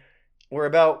movie... We're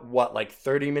about, like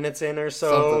 30 minutes in or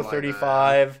so, like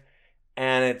 35, that.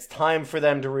 And it's time for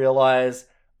them to realize,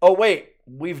 oh wait,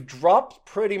 we've dropped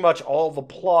pretty much all the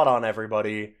plot on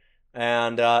everybody,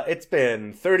 and it's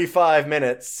been 35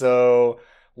 minutes, so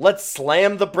let's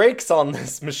slam the brakes on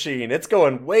this machine. It's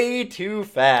going way too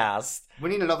fast. We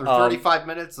need another 35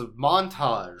 minutes of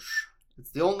montage.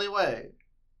 It's the only way.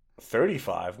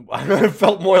 35? I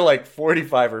felt more like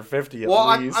 45 or 50 at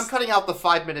least. I'm cutting out the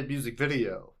 5-minute music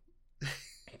video.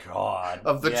 God.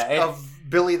 Of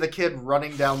Billy the Kid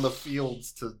running down the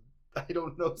fields to, I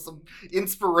don't know, some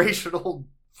inspirational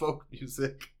folk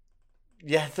music.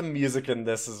 Yeah, the music in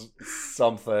this is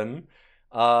something.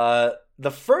 The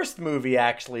first movie,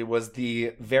 actually, was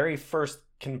the very first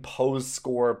composed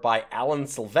score by Alan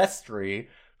Silvestri,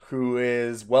 who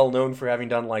is well known for having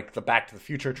done, like, the Back to the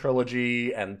Future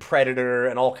trilogy and Predator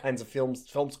and all kinds of film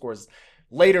scores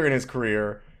later in his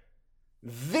career.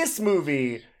 This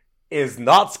movie... is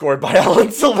not scored by Alan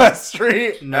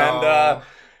Silvestri. No. And,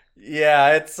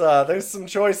 yeah, it's, there's some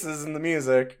choices in the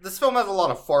music. This film has a lot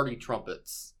of farty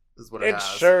trumpets, is what it has.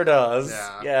 It sure does.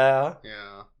 Yeah.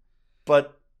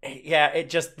 But, yeah, it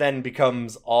just then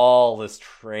becomes all this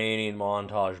training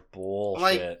montage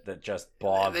bullshit that just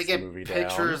bogs the movie down. They get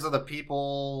pictures of the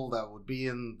people that would be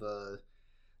in the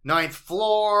 9th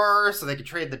floor, so they could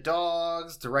trade the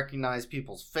dogs to recognize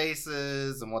people's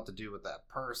faces and what to do with that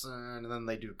person. And then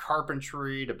they do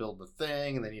carpentry to build the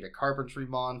thing, and they need a carpentry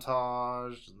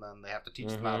montage. And then they have to teach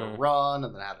them how to run,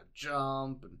 and then how to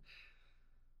jump. And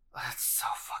that's so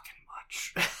fucking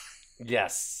much.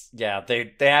 Yes. Yeah,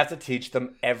 they have to teach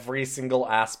them every single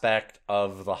aspect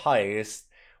of the heist,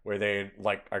 where they,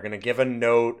 like, are gonna give a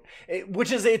note,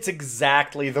 it's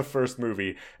exactly the first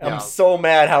movie. I'm so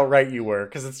mad how right you were,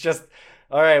 because it's just,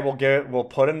 alright, we'll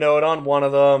put a note on one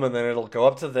of them, and then it'll go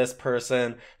up to this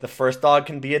person. The first dog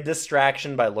can be a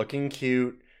distraction by looking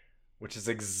cute, which is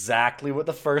exactly what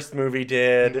the first movie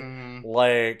did.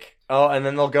 Like, and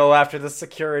then they'll go after the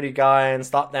security guy and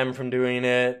stop them from doing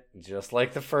it, just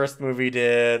like the first movie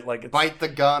did. Like, bite the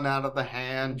gun out of the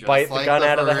hand, just like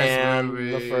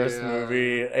the first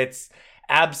movie. It's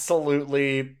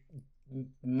absolutely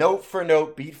note for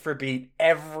note, beat for beat,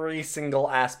 every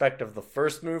single aspect of the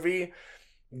first movie.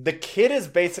 The kid is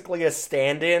basically a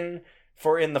stand-in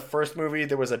for, in the first movie,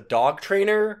 there was a dog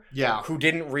trainer who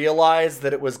didn't realize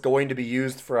that it was going to be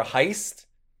used for a heist.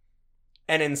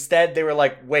 And instead they were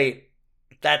like, wait,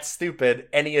 that's stupid.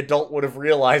 Any adult would have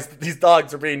realized that these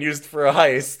dogs are being used for a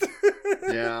heist.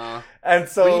 Yeah. And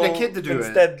so we need a kid to do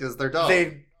instead, it, because they're dumb.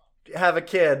 They have a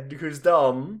kid who's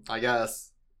dumb. I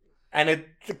guess. And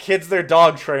the kid's their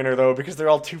dog trainer, though, because they're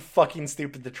all too fucking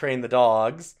stupid to train the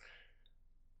dogs.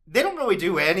 They don't really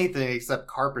do anything except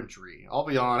carpentry, I'll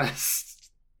be honest.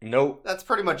 Nope. That's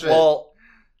pretty much it. Well,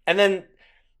 and then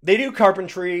they do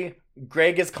carpentry.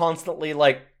 Greg is constantly,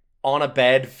 like, on a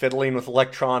bed fiddling with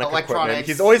electronics equipment.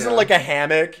 He's always in, like, a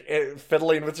hammock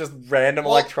fiddling with just random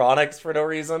electronics for no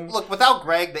reason. Look, without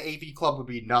Greg, the AV Club would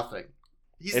be nothing.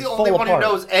 He's the only one who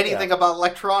knows anything about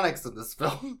electronics in this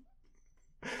film.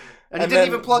 And he didn't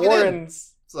even plug it in.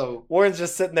 So Warren's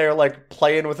just sitting there, like,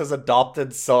 playing with his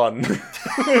adopted son.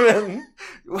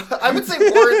 I would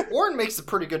say Warren makes a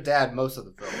pretty good dad most of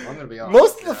the film. I'm going to be honest.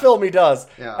 Most of the film he does.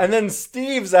 Yeah. And then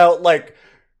Steve's out, like,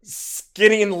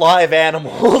 skinning live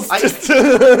animals just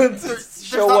to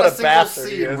show what a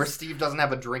bastard he is. Where Steve doesn't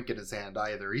have a drink in his hand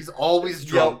either. He's always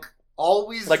drunk.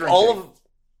 Always like drinking.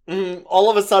 All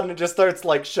of a sudden, it just starts,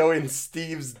 like, showing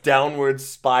Steve's downward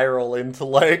spiral into,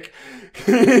 like,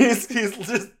 he's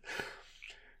just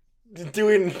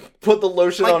doing put the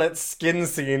lotion on its skin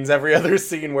scenes every other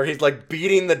scene where he's, like,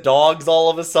 beating the dogs all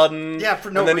of a sudden. Yeah,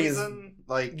 for no reason.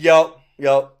 Yup.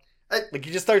 Like,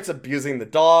 he just starts abusing the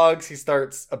dogs, he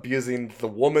starts abusing the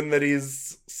woman that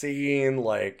he's seeing,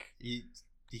 like... He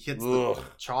hits the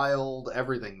child,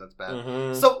 everything that's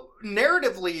bad. So,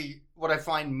 narratively, what I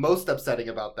find most upsetting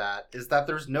about that is that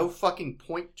there's no fucking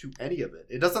point to any of it.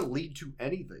 It doesn't lead to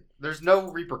anything. There's no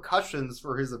repercussions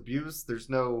for his abuse. There's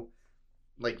no,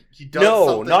 like, he does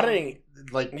something, not any,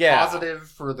 positive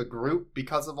for the group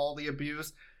because of all the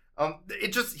abuse.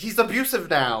 He's abusive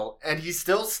now, and he's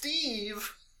still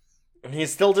Steve. And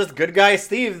he's still just good guy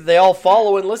Steve they all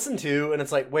follow and listen to, and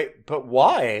it's like, wait, but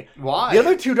why? Why? The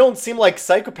other two don't seem like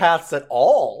psychopaths at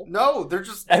all. No, they're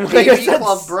just baby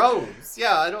club bros.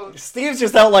 Yeah, I don't... Steve's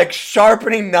just out, like,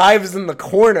 sharpening knives in the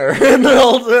corner, and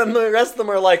the rest of them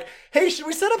are like, hey, should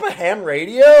we set up a ham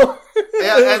radio?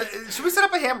 Should we set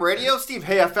up a ham radio? Steve,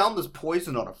 hey, I found this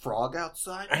poison on a frog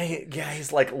outside.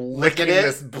 He's, like, licking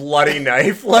this bloody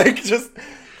knife, like, just...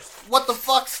 What the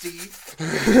fuck, Steve?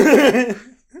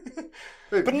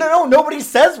 But no, nobody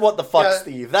says what the fuck,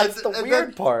 Steve. That's the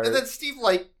weird part. And then Steve,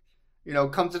 like,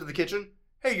 comes into the kitchen.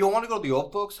 Hey, you want to go to the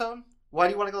old folks' home? Why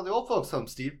do you want to go to the old folks' home,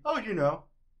 Steve? Oh,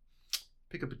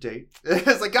 pick up a date.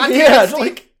 It's like, God damn it, Steve.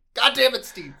 Like, God damn it,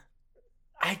 Steve.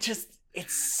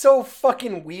 It's so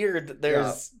fucking weird that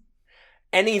there's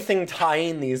anything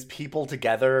tying these people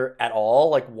together at all.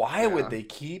 Like, why would they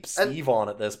keep Steve on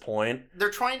at this point? They're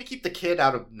trying to keep the kid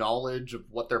out of knowledge of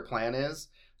what their plan is.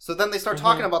 So then they start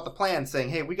talking about the plan, saying,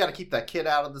 hey, we got to keep that kid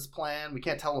out of this plan. We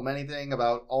can't tell him anything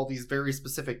about all these very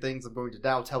specific things I'm going to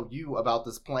now tell you about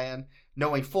this plan,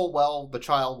 knowing full well the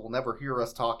child will never hear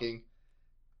us talking.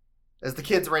 As the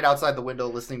kid's right outside the window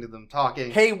listening to them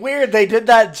talking. Hey, weird, they did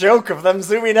that joke of them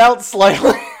zooming out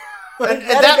slightly. and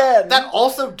that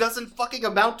also doesn't fucking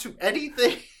amount to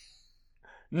anything.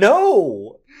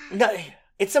 No.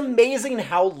 It's amazing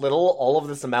how little all of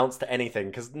this amounts to anything,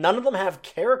 because none of them have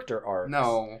character arcs.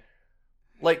 No.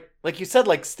 Like you said,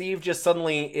 like, Steve just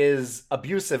suddenly is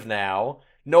abusive now.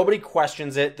 Nobody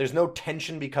questions it. There's no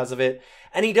tension because of it.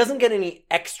 And he doesn't get any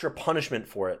extra punishment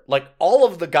for it. Like, all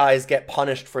of the guys get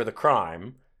punished for the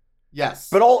crime. Yes.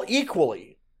 But all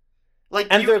equally. Like,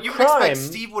 and you expect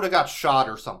Steve would have got shot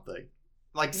or something.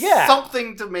 Like,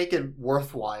 something to make it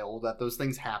worthwhile that those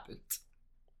things happened.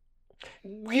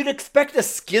 You'd expect a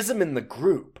schism in the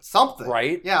group. Something.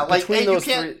 Right? Yeah, like, hey,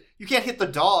 you can't hit the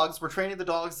dogs. We're training the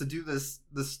dogs to do this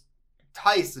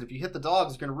heist, and if you hit the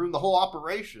dogs, you're going to ruin the whole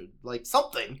operation. Like,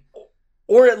 something.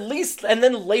 Or at least, and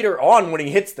then later on when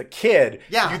he hits the kid,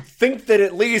 you'd think that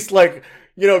at least, like,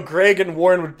 Greg and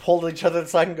Warren would pull each other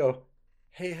aside and go,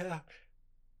 hey,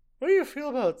 what do you feel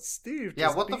about Steve?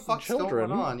 Yeah, what the fuck's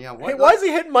going on? Yeah, hey, why is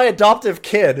he hitting my adoptive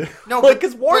kid? No,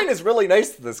 because Warren is really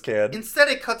nice to this kid. Instead,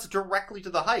 it cuts directly to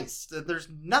the heist. There's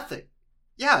nothing.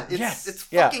 Yeah, it's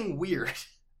fucking weird.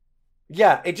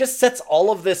 Yeah, it just sets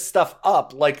all of this stuff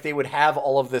up like they would have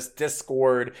all of this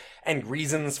discord and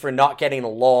reasons for not getting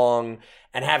along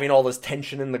and having all this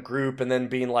tension in the group and then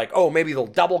being like, oh, maybe they'll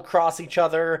double cross each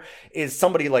other. Is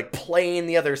somebody, like, playing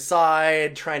the other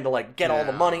side, trying to, like, get all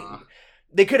the money?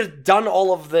 They could have done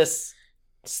all of this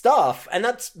stuff, and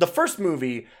that's the first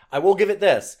movie. I will give it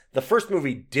this. The first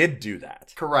movie did do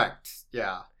that. Correct.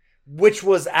 Yeah. Which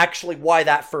was actually why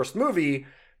that first movie,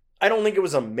 I don't think it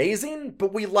was amazing,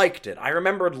 but we liked it. I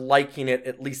remembered liking it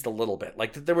at least a little bit.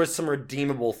 Like, there was some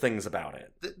redeemable things about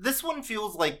it. This one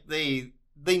feels like they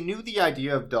knew the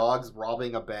idea of dogs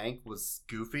robbing a bank was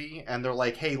goofy, and they're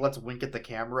like, hey, let's wink at the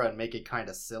camera and make it kind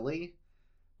of silly.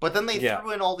 But then they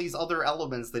threw in all these other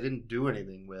elements they didn't do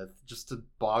anything with, just to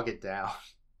bog it down.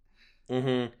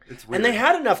 Mm-hmm. It's weird. And they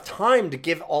had enough time to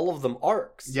give all of them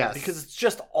arcs. Yes. Because it's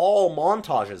just all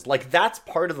montages. Like, that's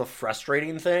part of the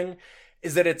frustrating thing,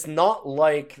 is that it's not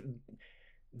like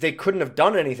they couldn't have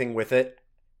done anything with it.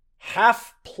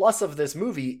 Half plus of this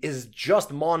movie is just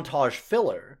montage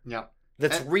filler. Yeah.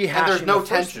 That's rehashing and there's no the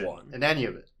first tension one. in any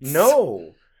of it.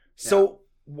 No. So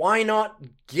why not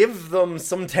give them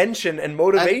some tension and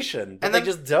motivation? And they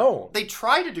just don't. They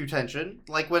try to do tension,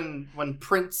 like when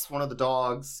Prince, one of the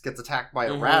dogs, gets attacked by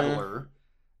a rattler.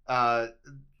 The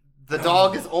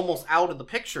dog is almost out of the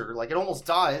picture. Like, it almost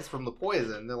dies from the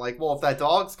poison. They're like, well, if that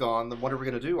dog's gone, then what are we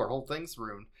going to do? Our whole thing's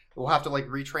ruined. We'll have to, like,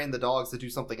 retrain the dogs to do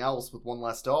something else with one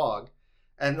less dog.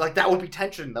 And, like, that would be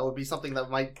tension. That would be something that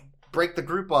might break the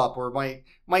group up or might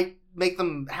make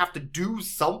them have to do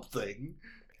something.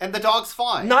 And the dog's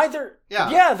fine.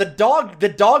 Yeah, the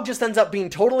dog just ends up being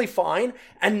totally fine,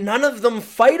 and none of them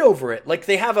fight over it. Like,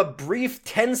 they have a brief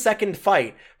 10-second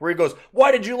fight where he goes,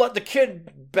 "Why did you let the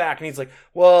kid back?" And he's like,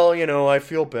 "Well, I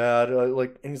feel bad."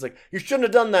 And he's like, "You shouldn't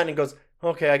have done that." And he goes,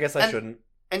 "Okay, I guess I shouldn't."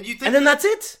 And you think, and then that's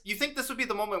it. You think this would be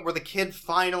the moment where the kid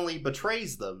finally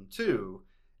betrays them too,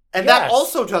 and that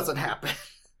also doesn't happen.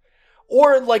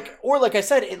 Or like I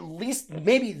said, at least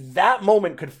maybe that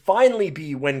moment could finally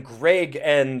be when Greg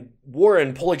and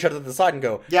Warren pull each other to the side and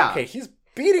go, "Yeah, okay, he's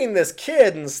beating this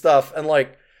kid and stuff," and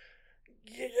like,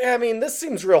 I mean, this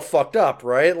seems real fucked up,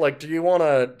 right? Like, do you want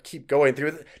to keep going through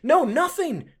it? No,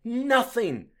 nothing.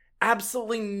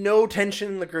 Absolutely no tension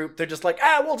in the group. They're just like,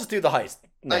 we'll just do the heist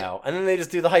now. And then they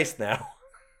just do the heist now.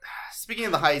 Speaking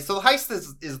of the heist, so the heist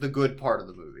is the good part of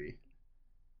the movie.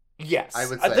 Yes. I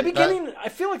would say. At the beginning, I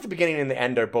feel like the beginning and the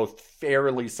end are both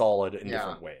fairly solid in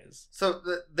different ways. So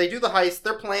they do the heist.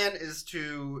 Their plan is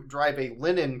to drive a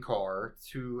linen car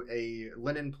to a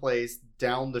linen place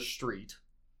down the street,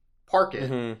 park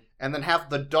it, and then have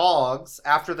the dogs,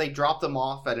 after they drop them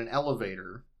off at an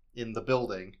elevator in the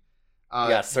building,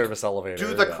 service elevator,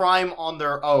 do the crime on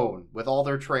their own with all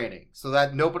their training, so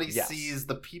that nobody sees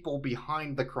the people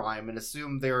behind the crime and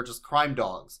assume they're just crime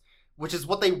dogs. Which is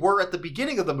what they were at the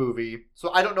beginning of the movie,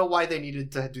 so I don't know why they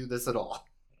needed to do this at all.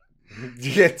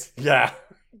 Yeah.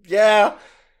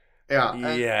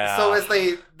 So as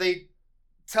they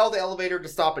tell the elevator to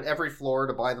stop at every floor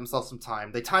to buy themselves some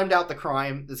time, they timed out the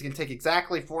crime. This is going to take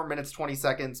exactly 4 minutes, 20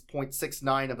 seconds,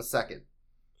 0.69 of a second.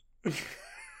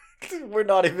 We're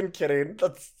not even kidding.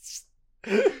 That's...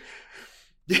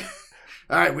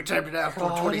 Alright, we timed it out.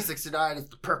 4:20:69 is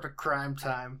the perfect crime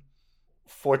time.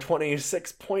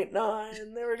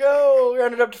 4:26.9. There we go. We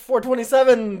rounded up to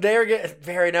 4:27. There we go.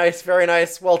 Very nice.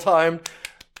 Well timed.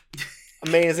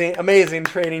 Amazing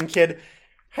training, kid.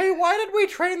 Hey, why did we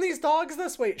train these dogs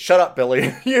this way? Shut up,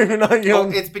 Billy. You're not.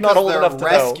 It's because they're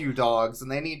rescue dogs,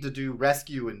 and they need to do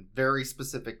rescue in very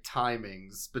specific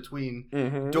timings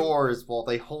between doors while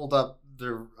they hold up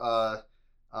their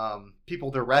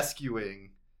people they're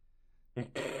rescuing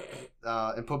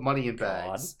and put money in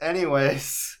bags.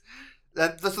 Anyways. So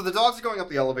the dogs are going up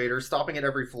the elevator, stopping at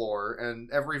every floor,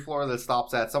 and every floor that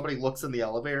stops at, somebody looks in the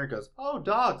elevator and goes, "Oh,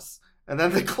 dogs," and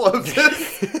then they close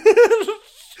it.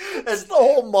 It's the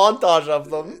whole montage of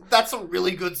them. That's a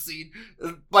really good scene.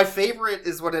 My favorite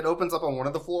is when it opens up on one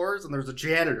of the floors and there's a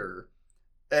janitor,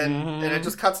 and it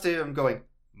just cuts to him going,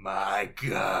 "My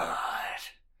God."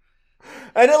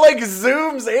 And it like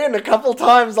zooms in a couple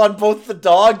times on both the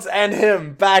dogs and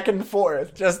him, back and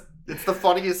forth. It's the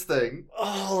funniest thing.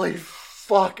 Holy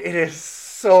fuck, it is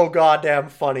so goddamn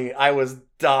funny. I was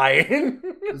dying.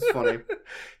 It's funny.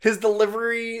 His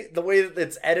delivery, the way that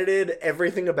it's edited,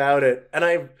 everything about it. And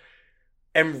I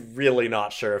am really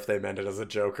not sure if they meant it as a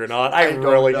joke or not. I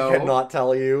really cannot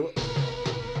tell you.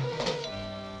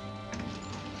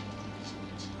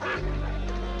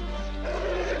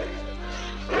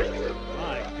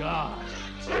 My God.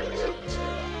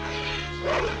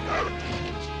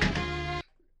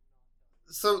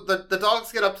 So the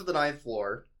dogs get up to the 9th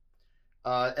floor,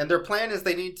 and their plan is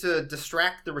they need to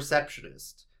distract the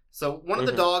receptionist. So one of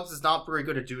the dogs is not very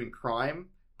good at doing crime,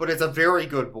 but is a very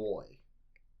good boy.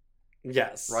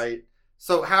 Yes. Right?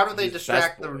 So how do they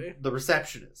distract the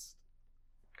receptionist?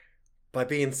 By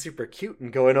being super cute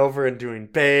and going over and doing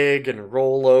big and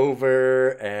roll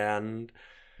over and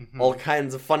all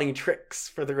kinds of funny tricks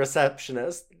for the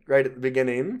receptionist right at the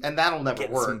beginning. And that'll never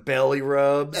work. Some belly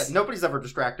rubs. Yeah, nobody's ever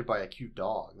distracted by a cute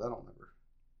dog. That'll never.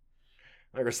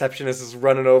 My receptionist is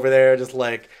running over there just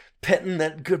like petting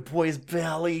that good boy's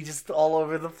belly just all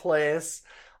over the place.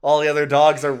 All the other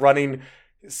dogs are running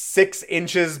 6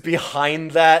 inches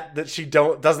behind that she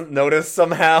doesn't notice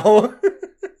somehow.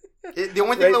 The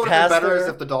only thing that would have been better is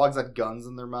if the dogs had guns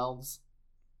in their mouths.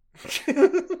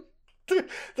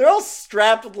 They're all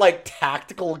strapped with like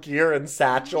tactical gear and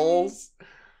satchels.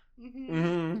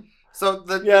 So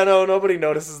nobody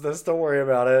notices this. Don't worry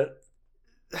about it.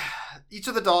 Each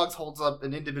of the dogs holds up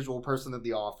an individual person in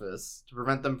the office to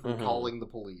prevent them from calling the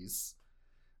police.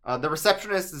 The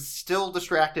receptionist is still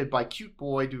distracted by cute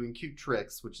boy doing cute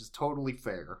tricks, which is totally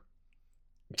fair.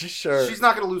 Sure. She's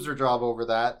not going to lose her job over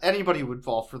that. Anybody would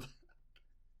fall for that.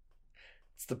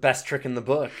 It's the best trick in the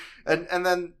book. And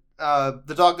then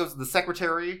the dog goes to the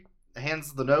secretary,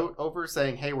 hands the note over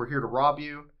saying, "Hey, we're here to rob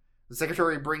you." The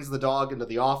secretary brings the dog into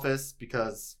the office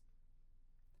because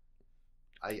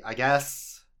I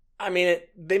guess. I mean,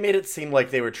 they made it seem like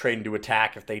they were trained to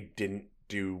attack if they didn't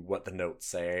do what the notes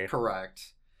say.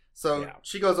 Correct. So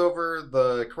she goes over,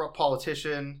 the corrupt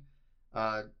politician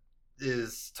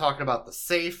is talking about the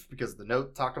safe, because the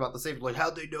note talked about the safe. Like,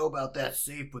 how'd they know about that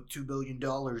safe with $2 billion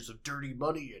of dirty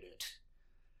money in it?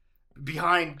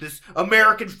 Behind this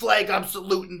American flag, I'm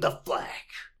saluting the flag.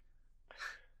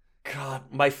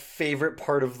 God, my favorite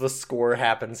part of the score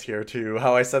happens here too.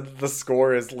 How I said that the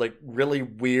score is like really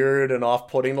weird and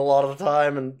off-putting a lot of the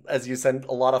time, and as you said,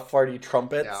 a lot of farty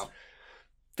trumpets. Yeah.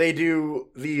 They do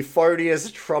the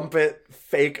fartiest trumpet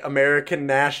fake American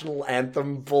national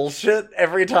anthem bullshit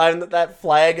every time that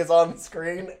flag is on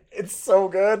screen. It's so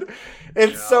good.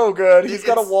 It's so good. He's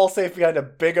got a wall safe behind a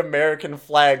big American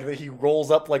flag that he rolls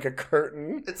up like a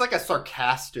curtain. It's like a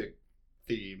sarcastic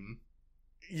theme.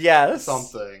 Yes.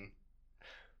 Something.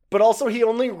 But also he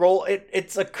only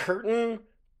it's a curtain,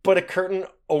 but a curtain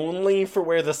only for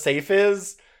where the safe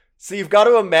is. So you've got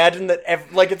to imagine that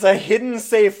it's a hidden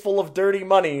safe full of dirty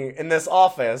money in this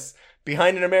office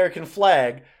behind an American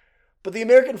flag, but the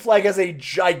American flag has a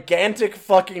gigantic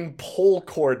fucking pull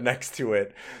cord next to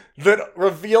it that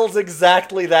reveals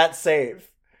exactly that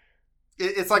safe.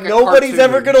 It's like nobody's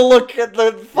ever gonna look at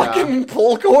the fucking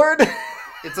pull cord.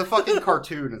 It's a fucking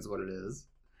cartoon, is what it is.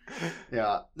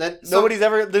 Yeah.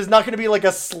 There's not gonna be like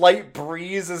a slight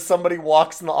breeze as somebody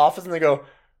walks in the office and they go,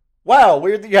 wow,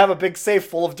 weird that you have a big safe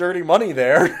full of dirty money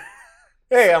there.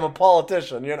 Hey, I'm a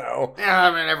politician, you know. Yeah,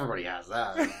 I mean, everybody has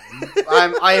that.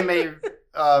 I am a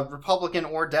Republican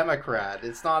or Democrat.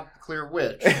 It's not clear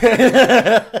which.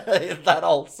 That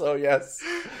also, yes.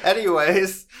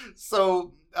 Anyways,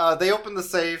 so they open the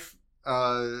safe.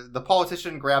 The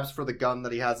politician grabs for the gun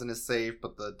that he has in his safe,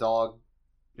 but the dog,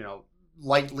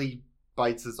 lightly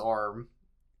bites his arm.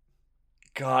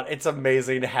 God, it's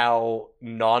amazing how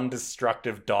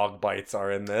non-destructive dog bites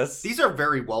are in this. These are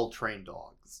very well-trained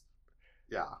dogs.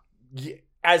 Yeah.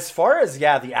 As far as,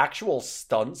 the actual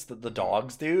stunts that the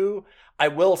dogs do, I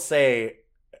will say,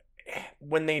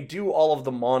 when they do all of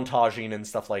the montaging and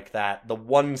stuff like that, the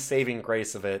one saving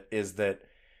grace of it is that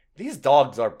these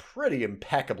dogs are pretty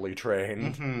impeccably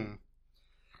trained. Mm-hmm.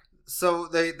 So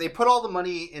they put all the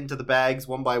money into the bags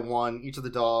one by one. Each of the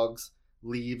dogs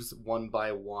leaves one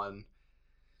by one.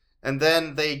 And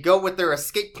then they go with their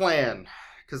escape plan,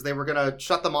 because they were going to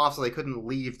shut them off so they couldn't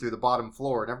leave through the bottom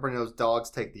floor. And everybody knows dogs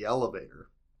take the elevator.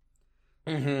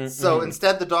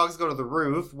 Instead, the dogs go to the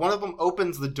roof. One of them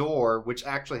opens the door, which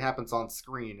actually happens on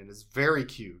screen and is very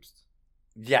cute.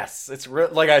 Yes, it's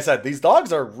like I said, these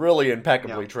dogs are really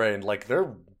impeccably trained. Like,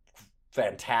 they're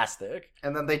fantastic.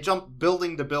 And then they jump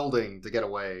building to building to get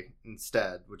away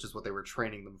instead, which is what they were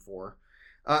training them for.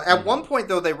 At one point,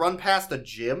 though, they run past a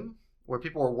gym where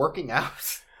people were working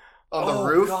out on the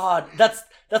roof. Oh, God.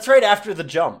 That's right after the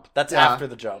jump. That's after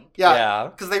the jump. Yeah.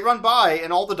 Because they run by,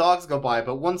 and all the dogs go by,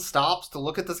 but one stops to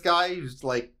look at this guy who's,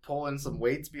 pulling some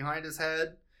weights behind his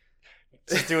head.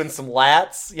 Just doing some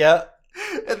lats, yeah.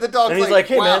 And the dog's he's like,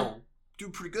 hey, wow, man.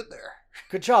 Doing pretty good there.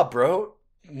 Good job, bro.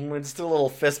 Just do a little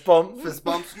fist bump. Fist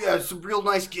bumps? Yeah, some real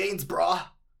nice gains, brah.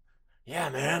 Yeah,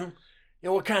 man.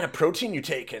 What kind of protein you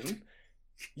taking?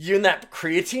 You in that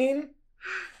creatine?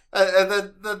 And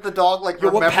then the dog,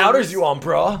 remembers... what powders you on,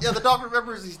 bro? Yeah, the dog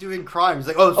remembers he's doing crime. He's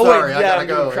like, oh, sorry, I gotta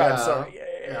go. Crime. Yeah. Sorry.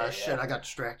 Yeah, shit, I got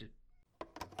distracted.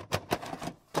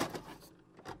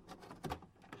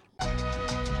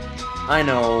 I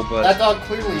know, but... That dog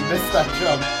clearly missed that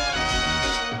jump.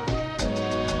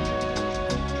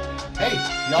 Hey,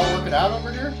 y'all working out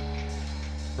over here?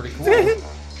 Pretty cool.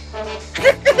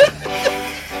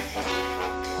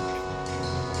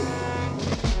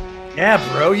 Yeah,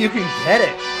 bro, you can get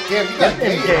it. Damn, you got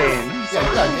gains. Yeah,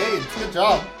 you got gains. Good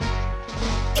job.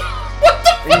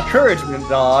 Encouragement,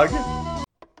 dog.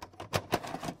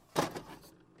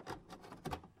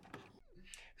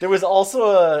 There was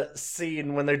also a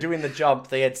scene when they're doing the jump,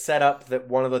 they had set up that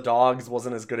one of the dogs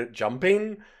wasn't as good at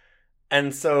jumping,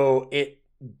 and so it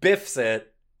biffs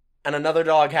it, and another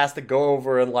dog has to go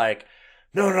over and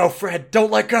no, Fred,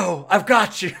 don't let go, I've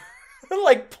got you.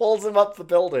 Pulls him up the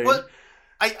building. But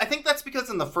I think that's because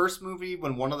in the first movie,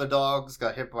 when one of the dogs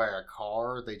got hit by a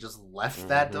car, they just left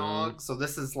that dog, so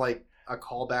this is a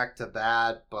callback to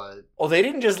that, but... Oh, they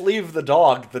didn't just leave the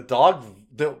dog.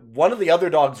 One of the other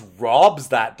dogs robs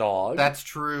that dog. That's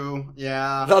true,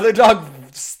 yeah. The other dog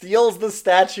steals the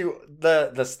satchel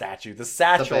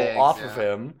off of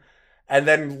him, and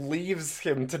then leaves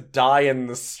him to die in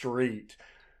the street.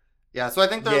 Yeah, so I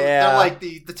think they're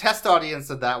the test audience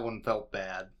of that one felt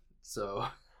bad, so...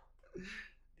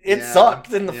 It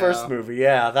sucked in the first movie,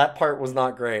 that part was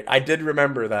not great. I did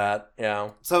remember that,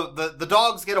 So the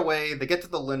dogs get away, they get to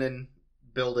the linen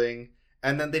building,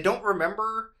 and then they don't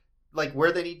remember,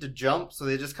 where they need to jump, so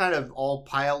they just kind of all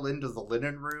pile into the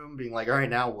linen room, being like,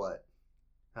 alright, now what?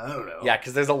 I don't know. Yeah,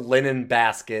 because there's a linen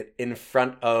basket in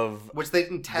front of... Which they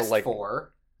didn't test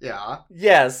for. Yeah.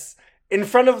 Yes, in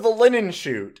front of the linen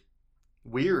chute.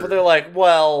 Weird. But they're like,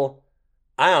 well,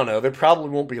 I don't know, there probably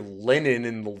won't be linen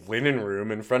in the linen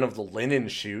room in front of the linen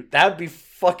chute. That'd be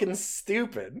fucking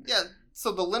stupid. Yeah,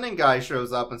 so the linen guy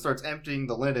shows up and starts emptying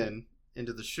the linen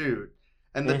into the chute.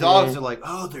 And the dogs are like,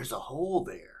 oh, there's a hole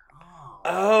there.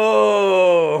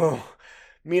 Oh.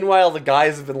 Meanwhile, the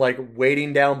guys have been, like,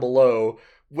 waiting down below,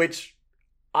 which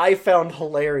I found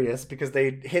hilarious because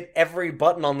they hit every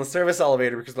button on the service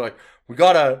elevator because they're like, we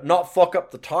gotta not fuck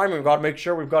up the time, we gotta make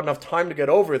sure we've got enough time to get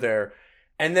over there.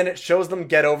 And then it shows them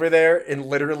get over there in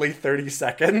literally 30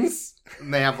 seconds.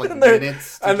 And they have, like,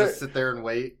 minutes to just sit there and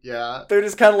wait, yeah. They're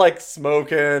just kind of, like,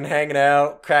 smoking, hanging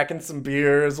out, cracking some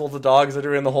beers while the dogs are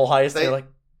doing the whole heist. They're like...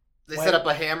 They set up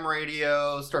a ham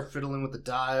radio, start fiddling with the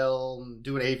dial,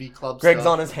 doing AV club Greg's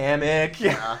stuff. on his hammock.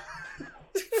 Yeah.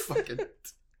 Fucking...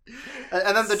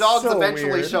 And then the dogs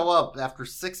eventually show up after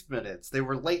 6 minutes. They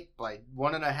were late by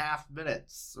 1.5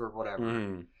 minutes or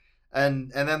whatever.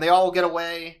 And then they all get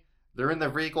away. They're in the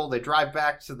vehicle. They drive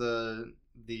back to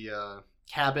the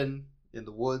cabin in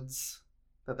the woods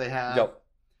that they have. Yep.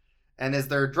 And as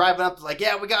they're driving up, like,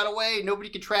 yeah, we got away. Nobody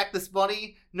can track this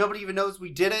money. Nobody even knows we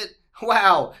did it.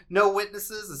 Wow. No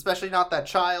witnesses, especially not that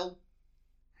child.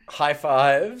 High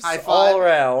fives. High five. All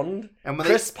around. And when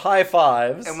crisp high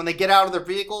fives. And when they get out of their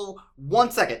vehicle,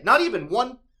 1 second, not even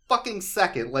 1 fucking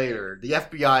second later, the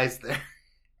FBI's there.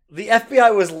 The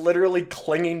FBI was literally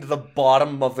clinging to the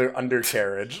bottom of their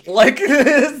undercarriage. Like,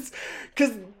 because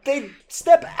they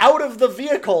step out of the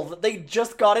vehicle that they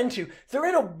just got into. They're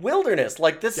in a wilderness.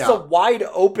 Like, this is a wide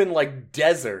open, like,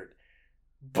 desert.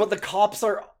 But the cops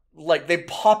are, like, they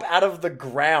pop out of the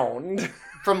ground.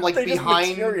 From, like,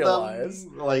 behind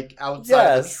them, like,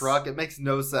 outside the truck. It makes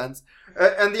no sense.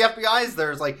 And the FBI's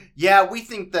there is like, yeah, we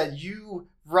think that you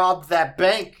robbed that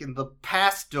bank in the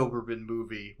past Doberman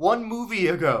movie. 1 movie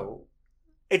ago.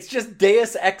 It's just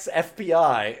Deus Ex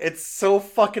FBI. It's so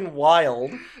fucking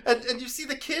wild. And you see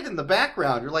the kid in the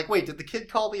background. You're like, wait, did the kid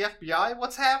call the FBI?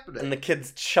 What's happening? And the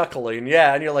kid's chuckling.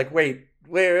 Yeah, and you're like, wait.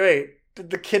 Did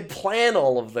the kid plan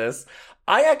all of this?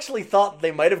 I actually thought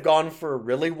they might have gone for a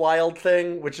really wild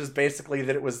thing, which is basically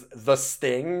that it was The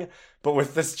Sting, but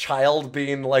with this child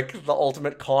being, like, the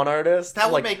ultimate con artist. That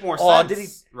would like, make more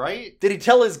sense, right? Did he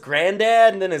tell his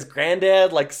granddad, and then his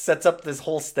granddad, like, sets up this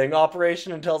whole sting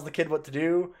operation and tells the kid what to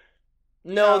do?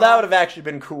 No, that would have actually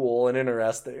been cool and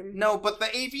interesting. No, but the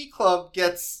AV Club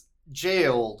gets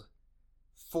jailed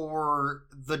for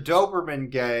the Doberman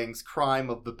gang's crime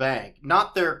of the bank,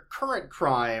 not their current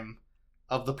crime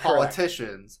of the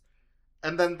politicians. Correct.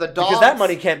 And then the dogs... Because that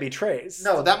money can't be traced.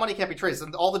 No, that money can't be traced.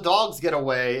 And all the dogs get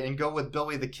away and go with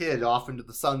Billy the Kid off into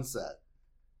the sunset.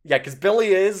 Yeah, because Billy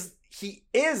is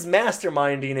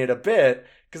masterminding it a bit,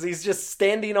 because he's just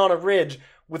standing on a ridge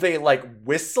with a, like,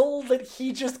 whistle that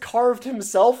he just carved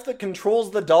himself that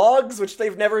controls the dogs, which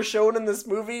they've never shown in this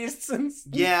movie since...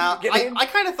 Yeah, I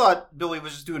kind of thought Billy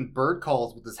was just doing bird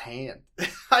calls with his hand.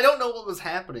 I don't know what was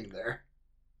happening there.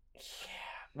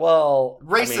 Well,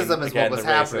 racism is what was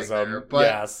happening there, but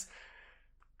yes,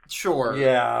 sure,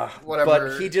 yeah, whatever.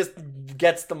 But he just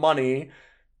gets the money,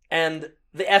 and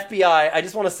the FBI. I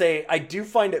just want to say, I do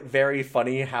find it very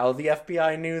funny how the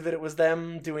FBI knew that it was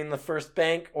them doing the first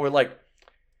bank, or like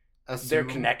their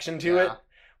connection to it,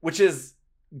 which is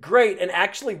great and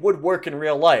actually would work in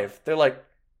real life. They're like,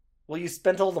 well, you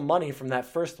spent all the money from that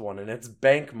first one, and it's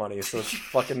bank money, so it's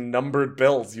fucking numbered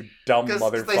bills, you dumb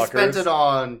motherfuckers. They spent it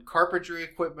on carpentry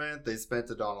equipment, they spent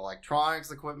it on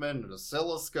electronics equipment, an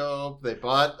oscilloscope, they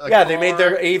bought a car. They made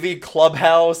their AV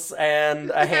clubhouse and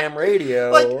a ham radio.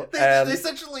 Like, they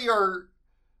essentially are...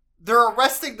 They're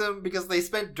arresting them because they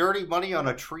spent dirty money on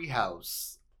a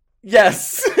treehouse.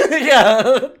 Yes.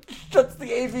 Yeah. That's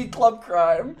the AV club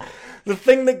crime. The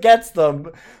thing that gets them.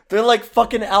 They're like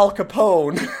fucking Al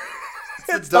Capone.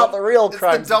 It's not the real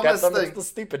crime to get them, it's the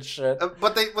stupid shit.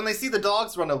 But when they see the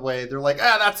dogs run away, they're like,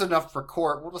 that's enough for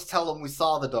court. We'll just tell them we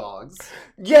saw the dogs.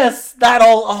 Yes,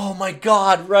 oh my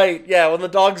god, right. Yeah, when the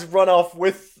dogs run off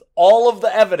with all of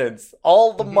the evidence,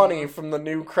 all the money from the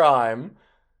new crime.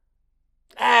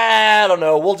 I don't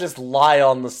know, we'll just lie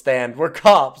on the stand. We're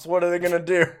cops, what are they gonna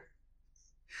do?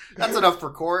 That's enough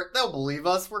for court. They'll believe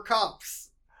us, we're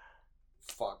cops.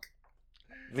 Fuck.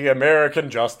 The American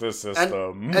justice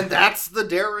system. And that's the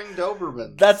daring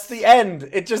Doberman. That's the end.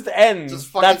 It just ends.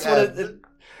 That's what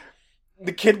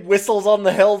the kid whistles on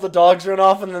the hill, the dogs run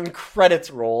off, and then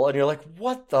credits roll, and you're like,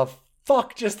 what the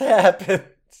fuck just happened?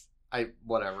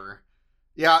 Whatever.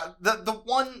 Yeah, the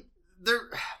one...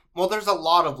 There's a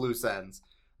lot of loose ends.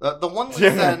 The one loose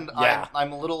end Yeah.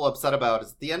 I'm a little upset about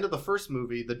is at the end of the first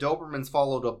movie, the Dobermans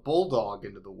followed a bulldog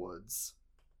into the woods.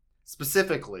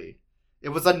 Specifically. It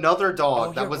was another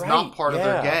dog that was not part of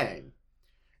their gang.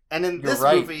 And in this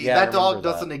movie, that dog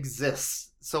doesn't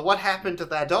exist. So what happened to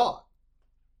that dog?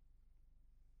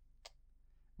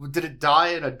 Did it die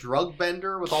in a drug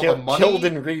bender with all the money? Killed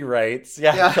in rewrites.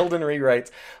 Yeah, killed in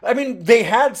rewrites. I mean, they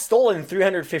had stolen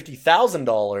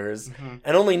 $350,000,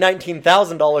 and only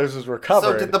 $19,000 was recovered.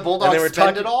 So did the bulldog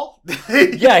spend it all?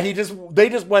 Yeah, they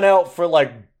just went out for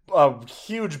like a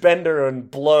huge bender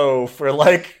and blow for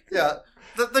like... Yeah,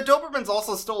 the Dobermans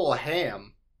also stole a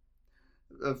ham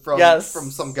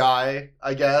from some guy,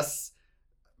 I guess.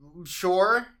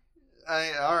 Sure.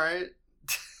 All right.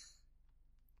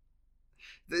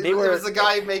 There was a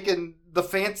guy making the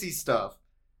fancy stuff.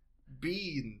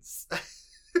 Beans.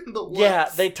 Yeah,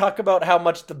 they talk about how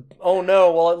much oh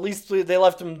no, well at least they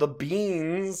left him the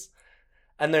beans.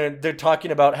 And they're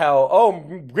talking about how,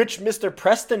 rich Mr.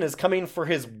 Preston is coming for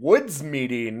his woods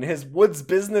meeting, his woods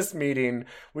business meeting.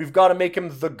 We've got to make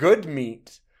him the good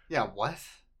meat. Yeah, what?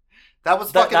 That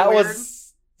was fucking weird. That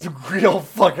was real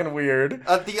fucking weird.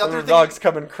 The other dogs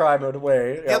come and cry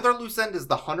away. The other loose end is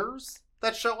the hunters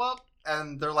that show up.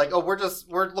 And they're like,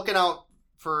 we're looking out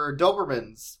for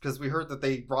Dobermans because we heard that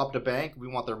they robbed a bank. We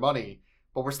want their money.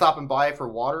 But we're stopping by for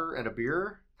water and a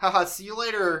beer. Haha, see you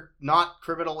later, not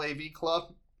criminal AV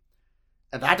club.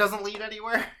 And that doesn't lead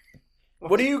anywhere.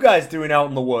 What are you guys doing out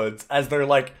in the woods? As they're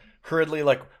like, hurriedly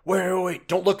like, wait,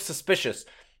 don't look suspicious.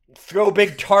 Throw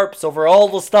big tarps over all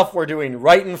the stuff we're doing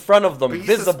right in front of them,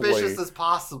 visibly. Be suspicious as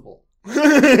possible.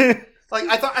 Like,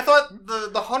 I thought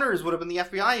the hunters would have been the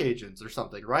FBI agents or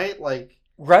something, right? Like,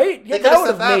 right? Yeah, that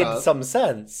would have made some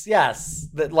sense. Yes.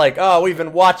 That, like, we've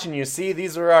been watching you. See,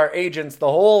 these are our agents the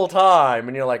whole time.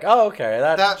 And you're like, okay.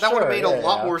 That would have made a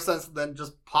lot more sense than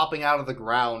just popping out of the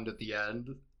ground at the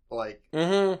end. Like,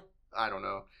 I don't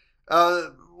know.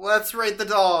 Let's rate the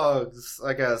dogs,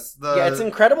 I guess. Yeah, it's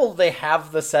incredible they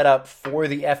have the setup for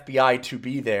the FBI to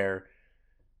be there.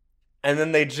 And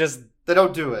then they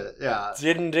don't do it, yeah.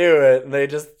 Didn't do it. They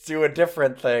just do a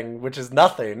different thing, which is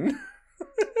nothing.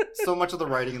 So much of the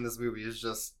writing in this movie is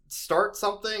just start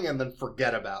something and then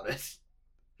forget about it.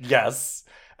 Yes.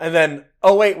 And then,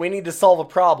 oh wait, we need to solve a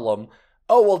problem.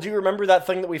 Oh, well, do you remember that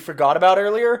thing that we forgot about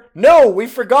earlier? No, we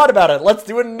forgot about it. Let's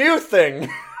do a new thing.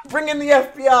 Bring in the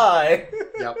FBI.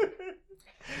 Yep.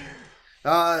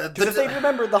 Because if they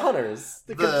remembered the hunters,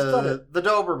 they could have done it. The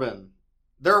Doberman.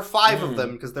 There are 5 of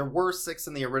them, because there were 6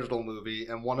 in the original movie,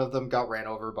 and one of them got ran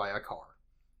over by a car.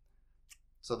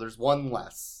 So there's one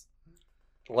less.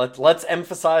 Let's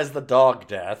emphasize the dog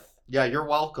death. Yeah, you're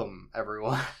welcome,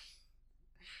 everyone.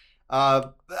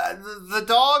 The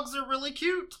dogs are really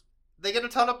cute. They get a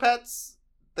ton of pets.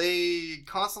 They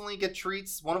constantly get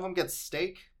treats. One of them gets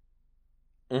steak.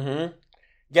 Mm-hmm.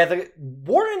 Yeah,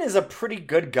 Warren is a pretty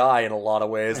good guy in a lot of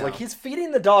ways. Yeah. Like, he's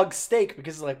feeding the dog steak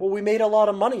because, like, well, we made a lot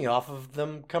of money off of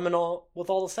them coming with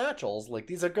all the satchels. Like,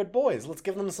 these are good boys. Let's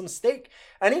give them some steak.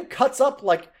 And he cuts up,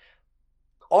 like,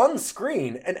 on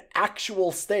screen, an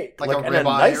actual steak. Like a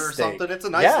ribeye or something? It's a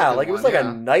nice like, it was like a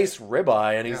nice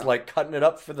ribeye, and he's, like, cutting it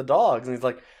up for the dogs. And he's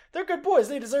like, they're good boys.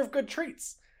 They deserve good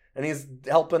treats. And he's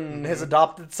helping his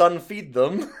adopted son feed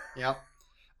them. Yep.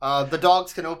 The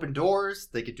dogs can open doors.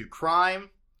 They can do crime.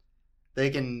 They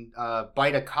can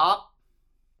bite a cop.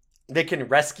 They can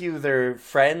rescue their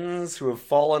friends who have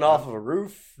fallen off of a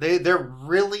roof. They're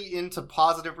really into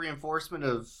positive reinforcement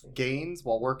of gains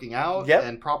while working out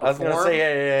and proper form. I was going to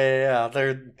say, yeah.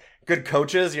 They're good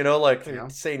coaches, you know, like they're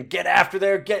saying, get after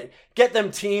there, get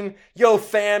them team. Yo,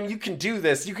 fam, you can do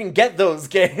this. You can get those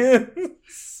gains.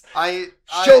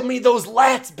 Show me those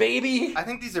lats, baby. I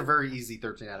think these are very easy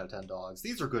 13 out of 10 dogs.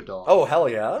 These are good dogs. Oh, hell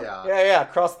yeah. Yeah,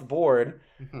 across the board.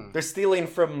 Mm-hmm. They're stealing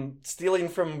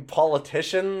from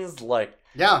politicians, like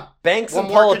banks and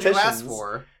politicians. What more could you ask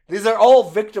for? These are all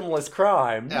victimless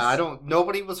crimes. Yeah,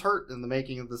 nobody was hurt in the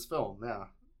making of this film.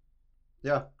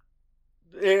 Yeah.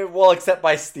 Well, except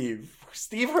by Steve.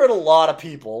 Steve hurt a lot of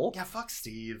people. Yeah, fuck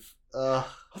Steve.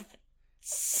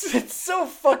 It's so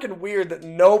fucking weird that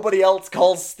nobody else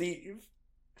calls Steve.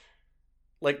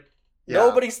 Like,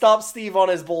 nobody stops Steve on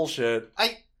his bullshit.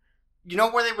 You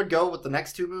know where they would go with the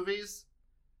next 2 movies?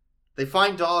 They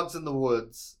find dogs in the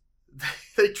woods.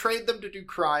 They trade them to do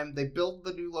crime. They build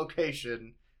the new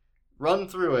location, run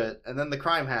through it, and then the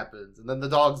crime happens, and then the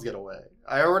dogs get away.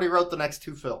 I already wrote the next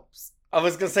 2 films. I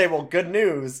was gonna say, well, good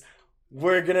news.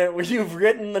 You've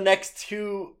written the next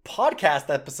 2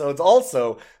 podcast episodes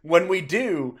also when we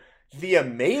do The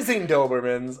Amazing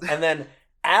Dobermans and then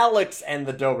Alex and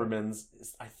the Dobermans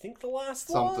is, I think, the last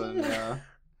one. Yeah.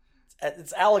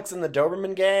 It's Alex and the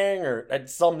Doberman gang, or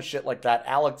some shit like that.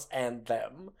 Alex and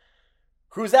them.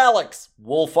 Who's Alex?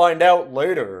 We'll find out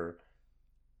later.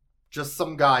 Just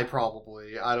some guy,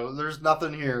 probably. There's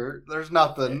nothing here. There's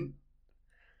nothing.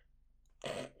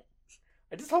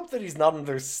 I just hope that he's not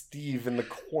under Steve in the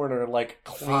corner, like,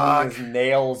 cleaning his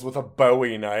nails with a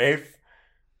Bowie knife.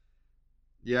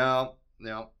 Yeah.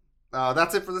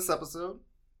 That's it for this episode,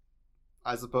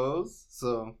 I suppose.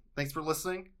 So, thanks for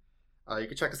listening. You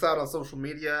can check us out on social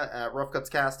media at Rough Cuts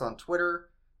Cast on Twitter.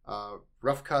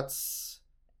 Rough Cuts...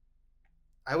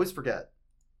 I always forget.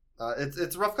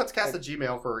 It's roughcutscast at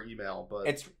Gmail for our email,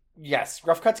 but... Yes,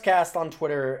 Rough Cuts Cast on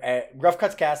Twitter, Rough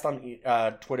Cuts Cast on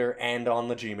Twitter and on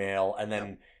the Gmail, and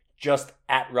then just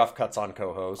at Rough Cuts on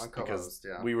co-host, because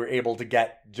we were able to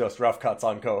get just Rough Cuts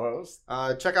on co-host.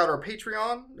 Check out our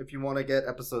Patreon if you want to get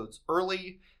episodes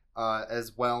early,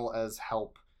 as well as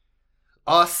help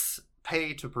us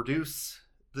pay to produce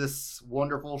this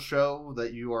wonderful show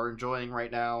that you are enjoying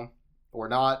right now. Or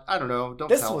not. I don't know. Don't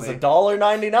tell me. This was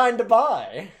 $1.99 to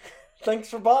buy. Thanks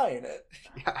for buying it.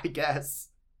 Yeah, I guess.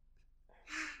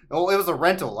 Oh, it was a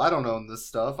rental. I don't own this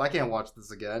stuff. I can't watch this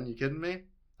again. You kidding me?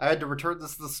 I had to return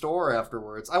this to the store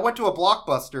afterwards. I went to a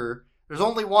Blockbuster. There's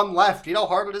only one left. You know how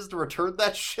hard it is to return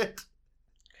that shit?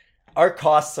 Our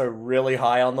costs are really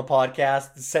high on the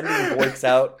podcast. Sending Boyks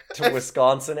out to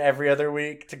Wisconsin every other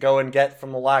week to go and get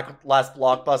from the last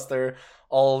Blockbuster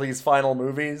all these final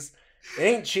movies. It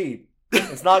ain't cheap.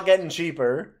 It's not getting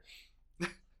cheaper.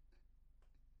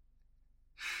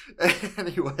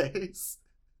 Anyways.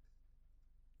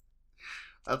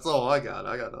 That's all I got.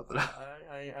 I got nothing.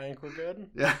 I think we're good.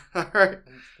 Yeah, alright.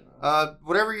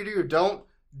 Whatever you do, don't...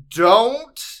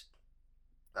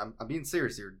 I'm being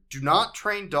serious here. Do not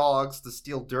train dogs to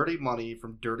steal dirty money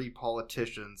from dirty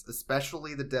politicians,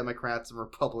 especially the Democrats and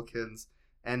Republicans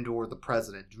and or the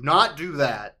president. Do not do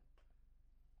that.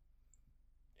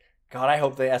 God, I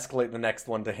hope they escalate the next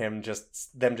one to them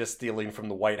just stealing from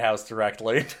the White House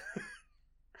directly.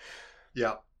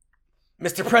 Yeah.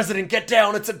 Mr. President, get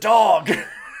down, it's a dog!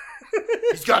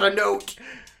 He's got a note!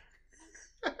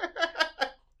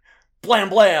 Blam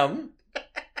blam!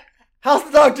 How's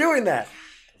the dog doing that?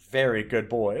 Very good,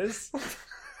 boys.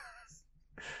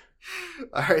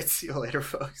 Alright, see you later,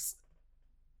 folks.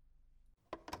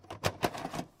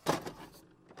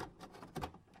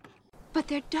 But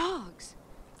they're dogs.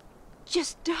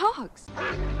 Just dogs.